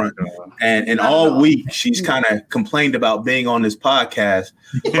forefront. And all week, she's kind of complained about being on this podcast.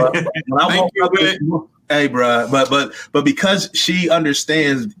 But when I woke up, hey, bro, but because she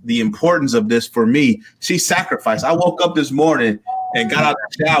understands the importance of this for me, she sacrificed. I woke up this morning and got out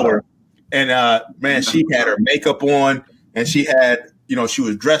of the shower, and man, she had her makeup on, and she had. You know, she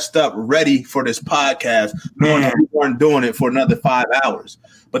was dressed up, ready for this podcast, knowing that we weren't doing it for another 5 hours.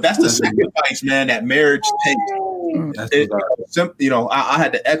 But that's the sacrifice, man, that marriage takes. You know, I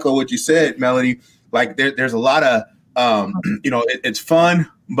had to echo what you said, Melody. Like, there's a lot of, you know, it's fun,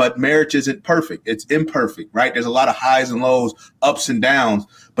 but marriage isn't perfect. It's imperfect, right? There's a lot of highs and lows, ups and downs.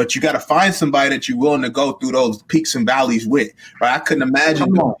 But you got to find somebody that you're willing to go through those peaks and valleys with, right? I couldn't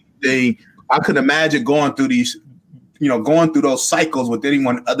imagine going through these. You know, going through those cycles with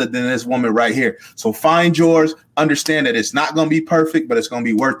anyone other than this woman right here. So find yours, understand that it's not going to be perfect, but it's going to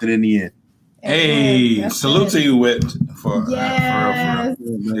be worth it in the end. Hey, salute to you, Whit. For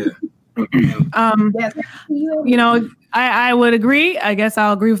you know, I would agree. I guess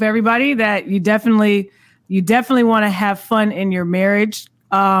I'll agree with everybody that you definitely want to have fun in your marriage.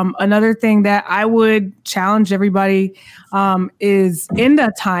 Another thing that I would challenge everybody is in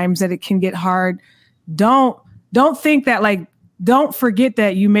the times that it can get hard, don't think that don't forget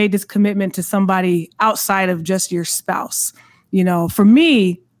that you made this commitment to somebody outside of just your spouse. You know, for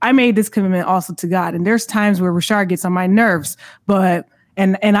me, I made this commitment also to God. And there's times where Rashard gets on my nerves, but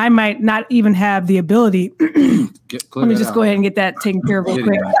and I might not even have the ability. Let me just go ahead and get that taken care of real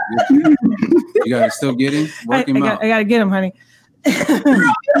quick. You gotta still get him? Work him out. I gotta get him, honey.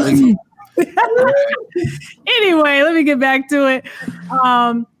 Anyway, let me get back to it.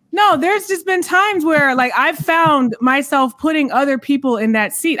 No, there's just been times where like I've found myself putting other people in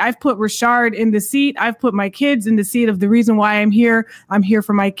that seat. I've put Rashard in the seat. I've put my kids in the seat of the reason why I'm here. I'm here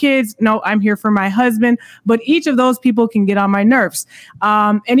for my kids. No, I'm here for my husband. But each of those people can get on my nerves.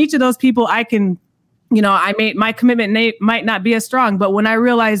 And each of those people I can, you know, I made my commitment might not be as strong. But when I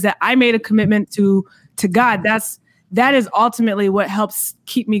realized that I made a commitment to God, that is ultimately what helps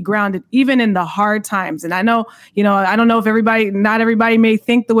keep me grounded, even in the hard times. And I know, you know, I don't know if not everybody may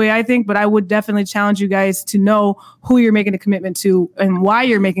think the way I think, but I would definitely challenge you guys to know who you're making a commitment to and why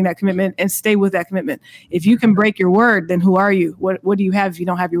you're making that commitment and stay with that commitment. If you can break your word, then who are you? What do you have if you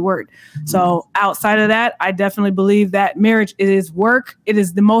don't have your word? So outside of that, I definitely believe that marriage is work. It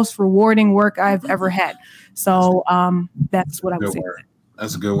is the most rewarding work I've ever had. So that's what I would say.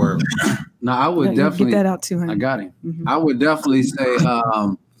 That's a good word. No, I would definitely get that out too, honey. I got him. Mm-hmm. I would definitely say,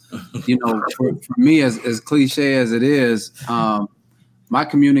 you know, for me, as cliche as it is, my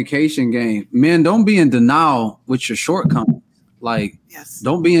communication game, men, don't be in denial with your shortcomings. Like,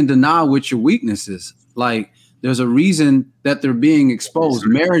 don't be in denial with your weaknesses. Like, there's a reason that they're being exposed.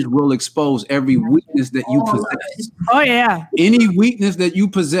 Marriage will expose every weakness that you possess. Oh, yeah. Any weakness that you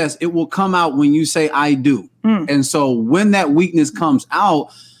possess, it will come out when you say, I do. And so when that weakness comes out,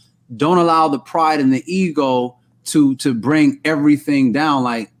 don't allow the pride and the ego to bring everything down.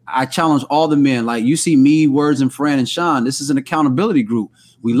 Like, I challenge all the men. Like, you see me, Words, and Fran and Sean. This is an accountability group.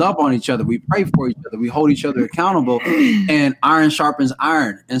 We love on each other. We pray for each other. We hold each other accountable. And iron sharpens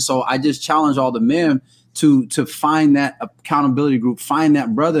iron. And so I just challenge all the men to find that accountability group, find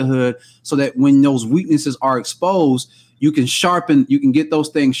that brotherhood, so that when those weaknesses are exposed, you can get those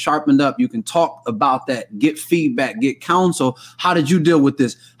things sharpened up. You can talk about that, get feedback, get counsel. How did you deal with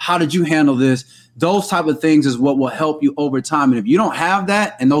this? How did you handle this? Those type of things is what will help you over time. And if you don't have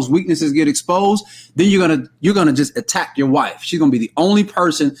that and those weaknesses get exposed, then you're gonna just attack your wife. She's gonna be the only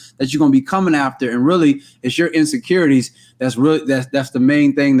person that you're gonna be coming after. And really, it's your insecurities that's the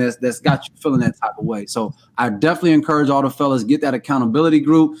main thing that's got you feeling that type of way. So I definitely encourage all the fellas, get that accountability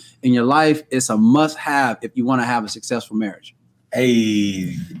group in your life. It's a must-have if you want to have a successful marriage.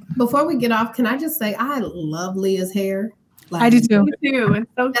 Hey. Before we get off, can I just say I love Leah's hair. I do too. Me too.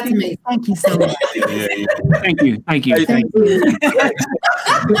 It's so That's cute. amazing. Thank you so much. Thank you.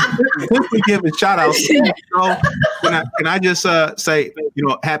 Since we give a shout out, can I just say,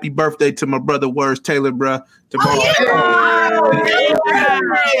 happy birthday to my brother Words Taylor, bruh. Tomorrow.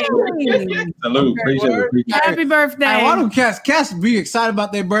 Salute. Appreciate it. Happy birthday. Hey, why don't cats be excited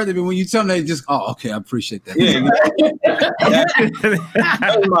about their birthday, but when you tell them, they just, okay, I appreciate that. Yeah,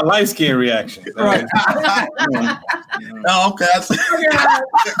 that was my light skin reaction. Right. Oh, okay.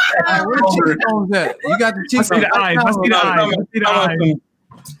 Where the cheekbones at? You got the cheekbones. I see the eyes.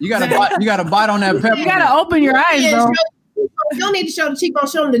 You got to bite on that pepper. You gotta open your eyes, bro. You don't need to show the cheekbone.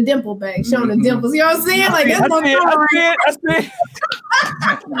 Show them the dimple, babe. Show them the dimples. You know what I'm saying? Like that's what I see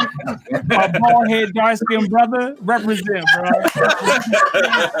it. My bald head, dark skin brother represent, bro.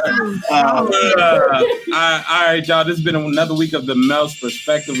 All right, y'all. This has been another week of the Mel's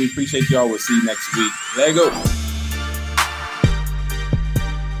Perspective. We appreciate y'all. We'll see you next week. There you go.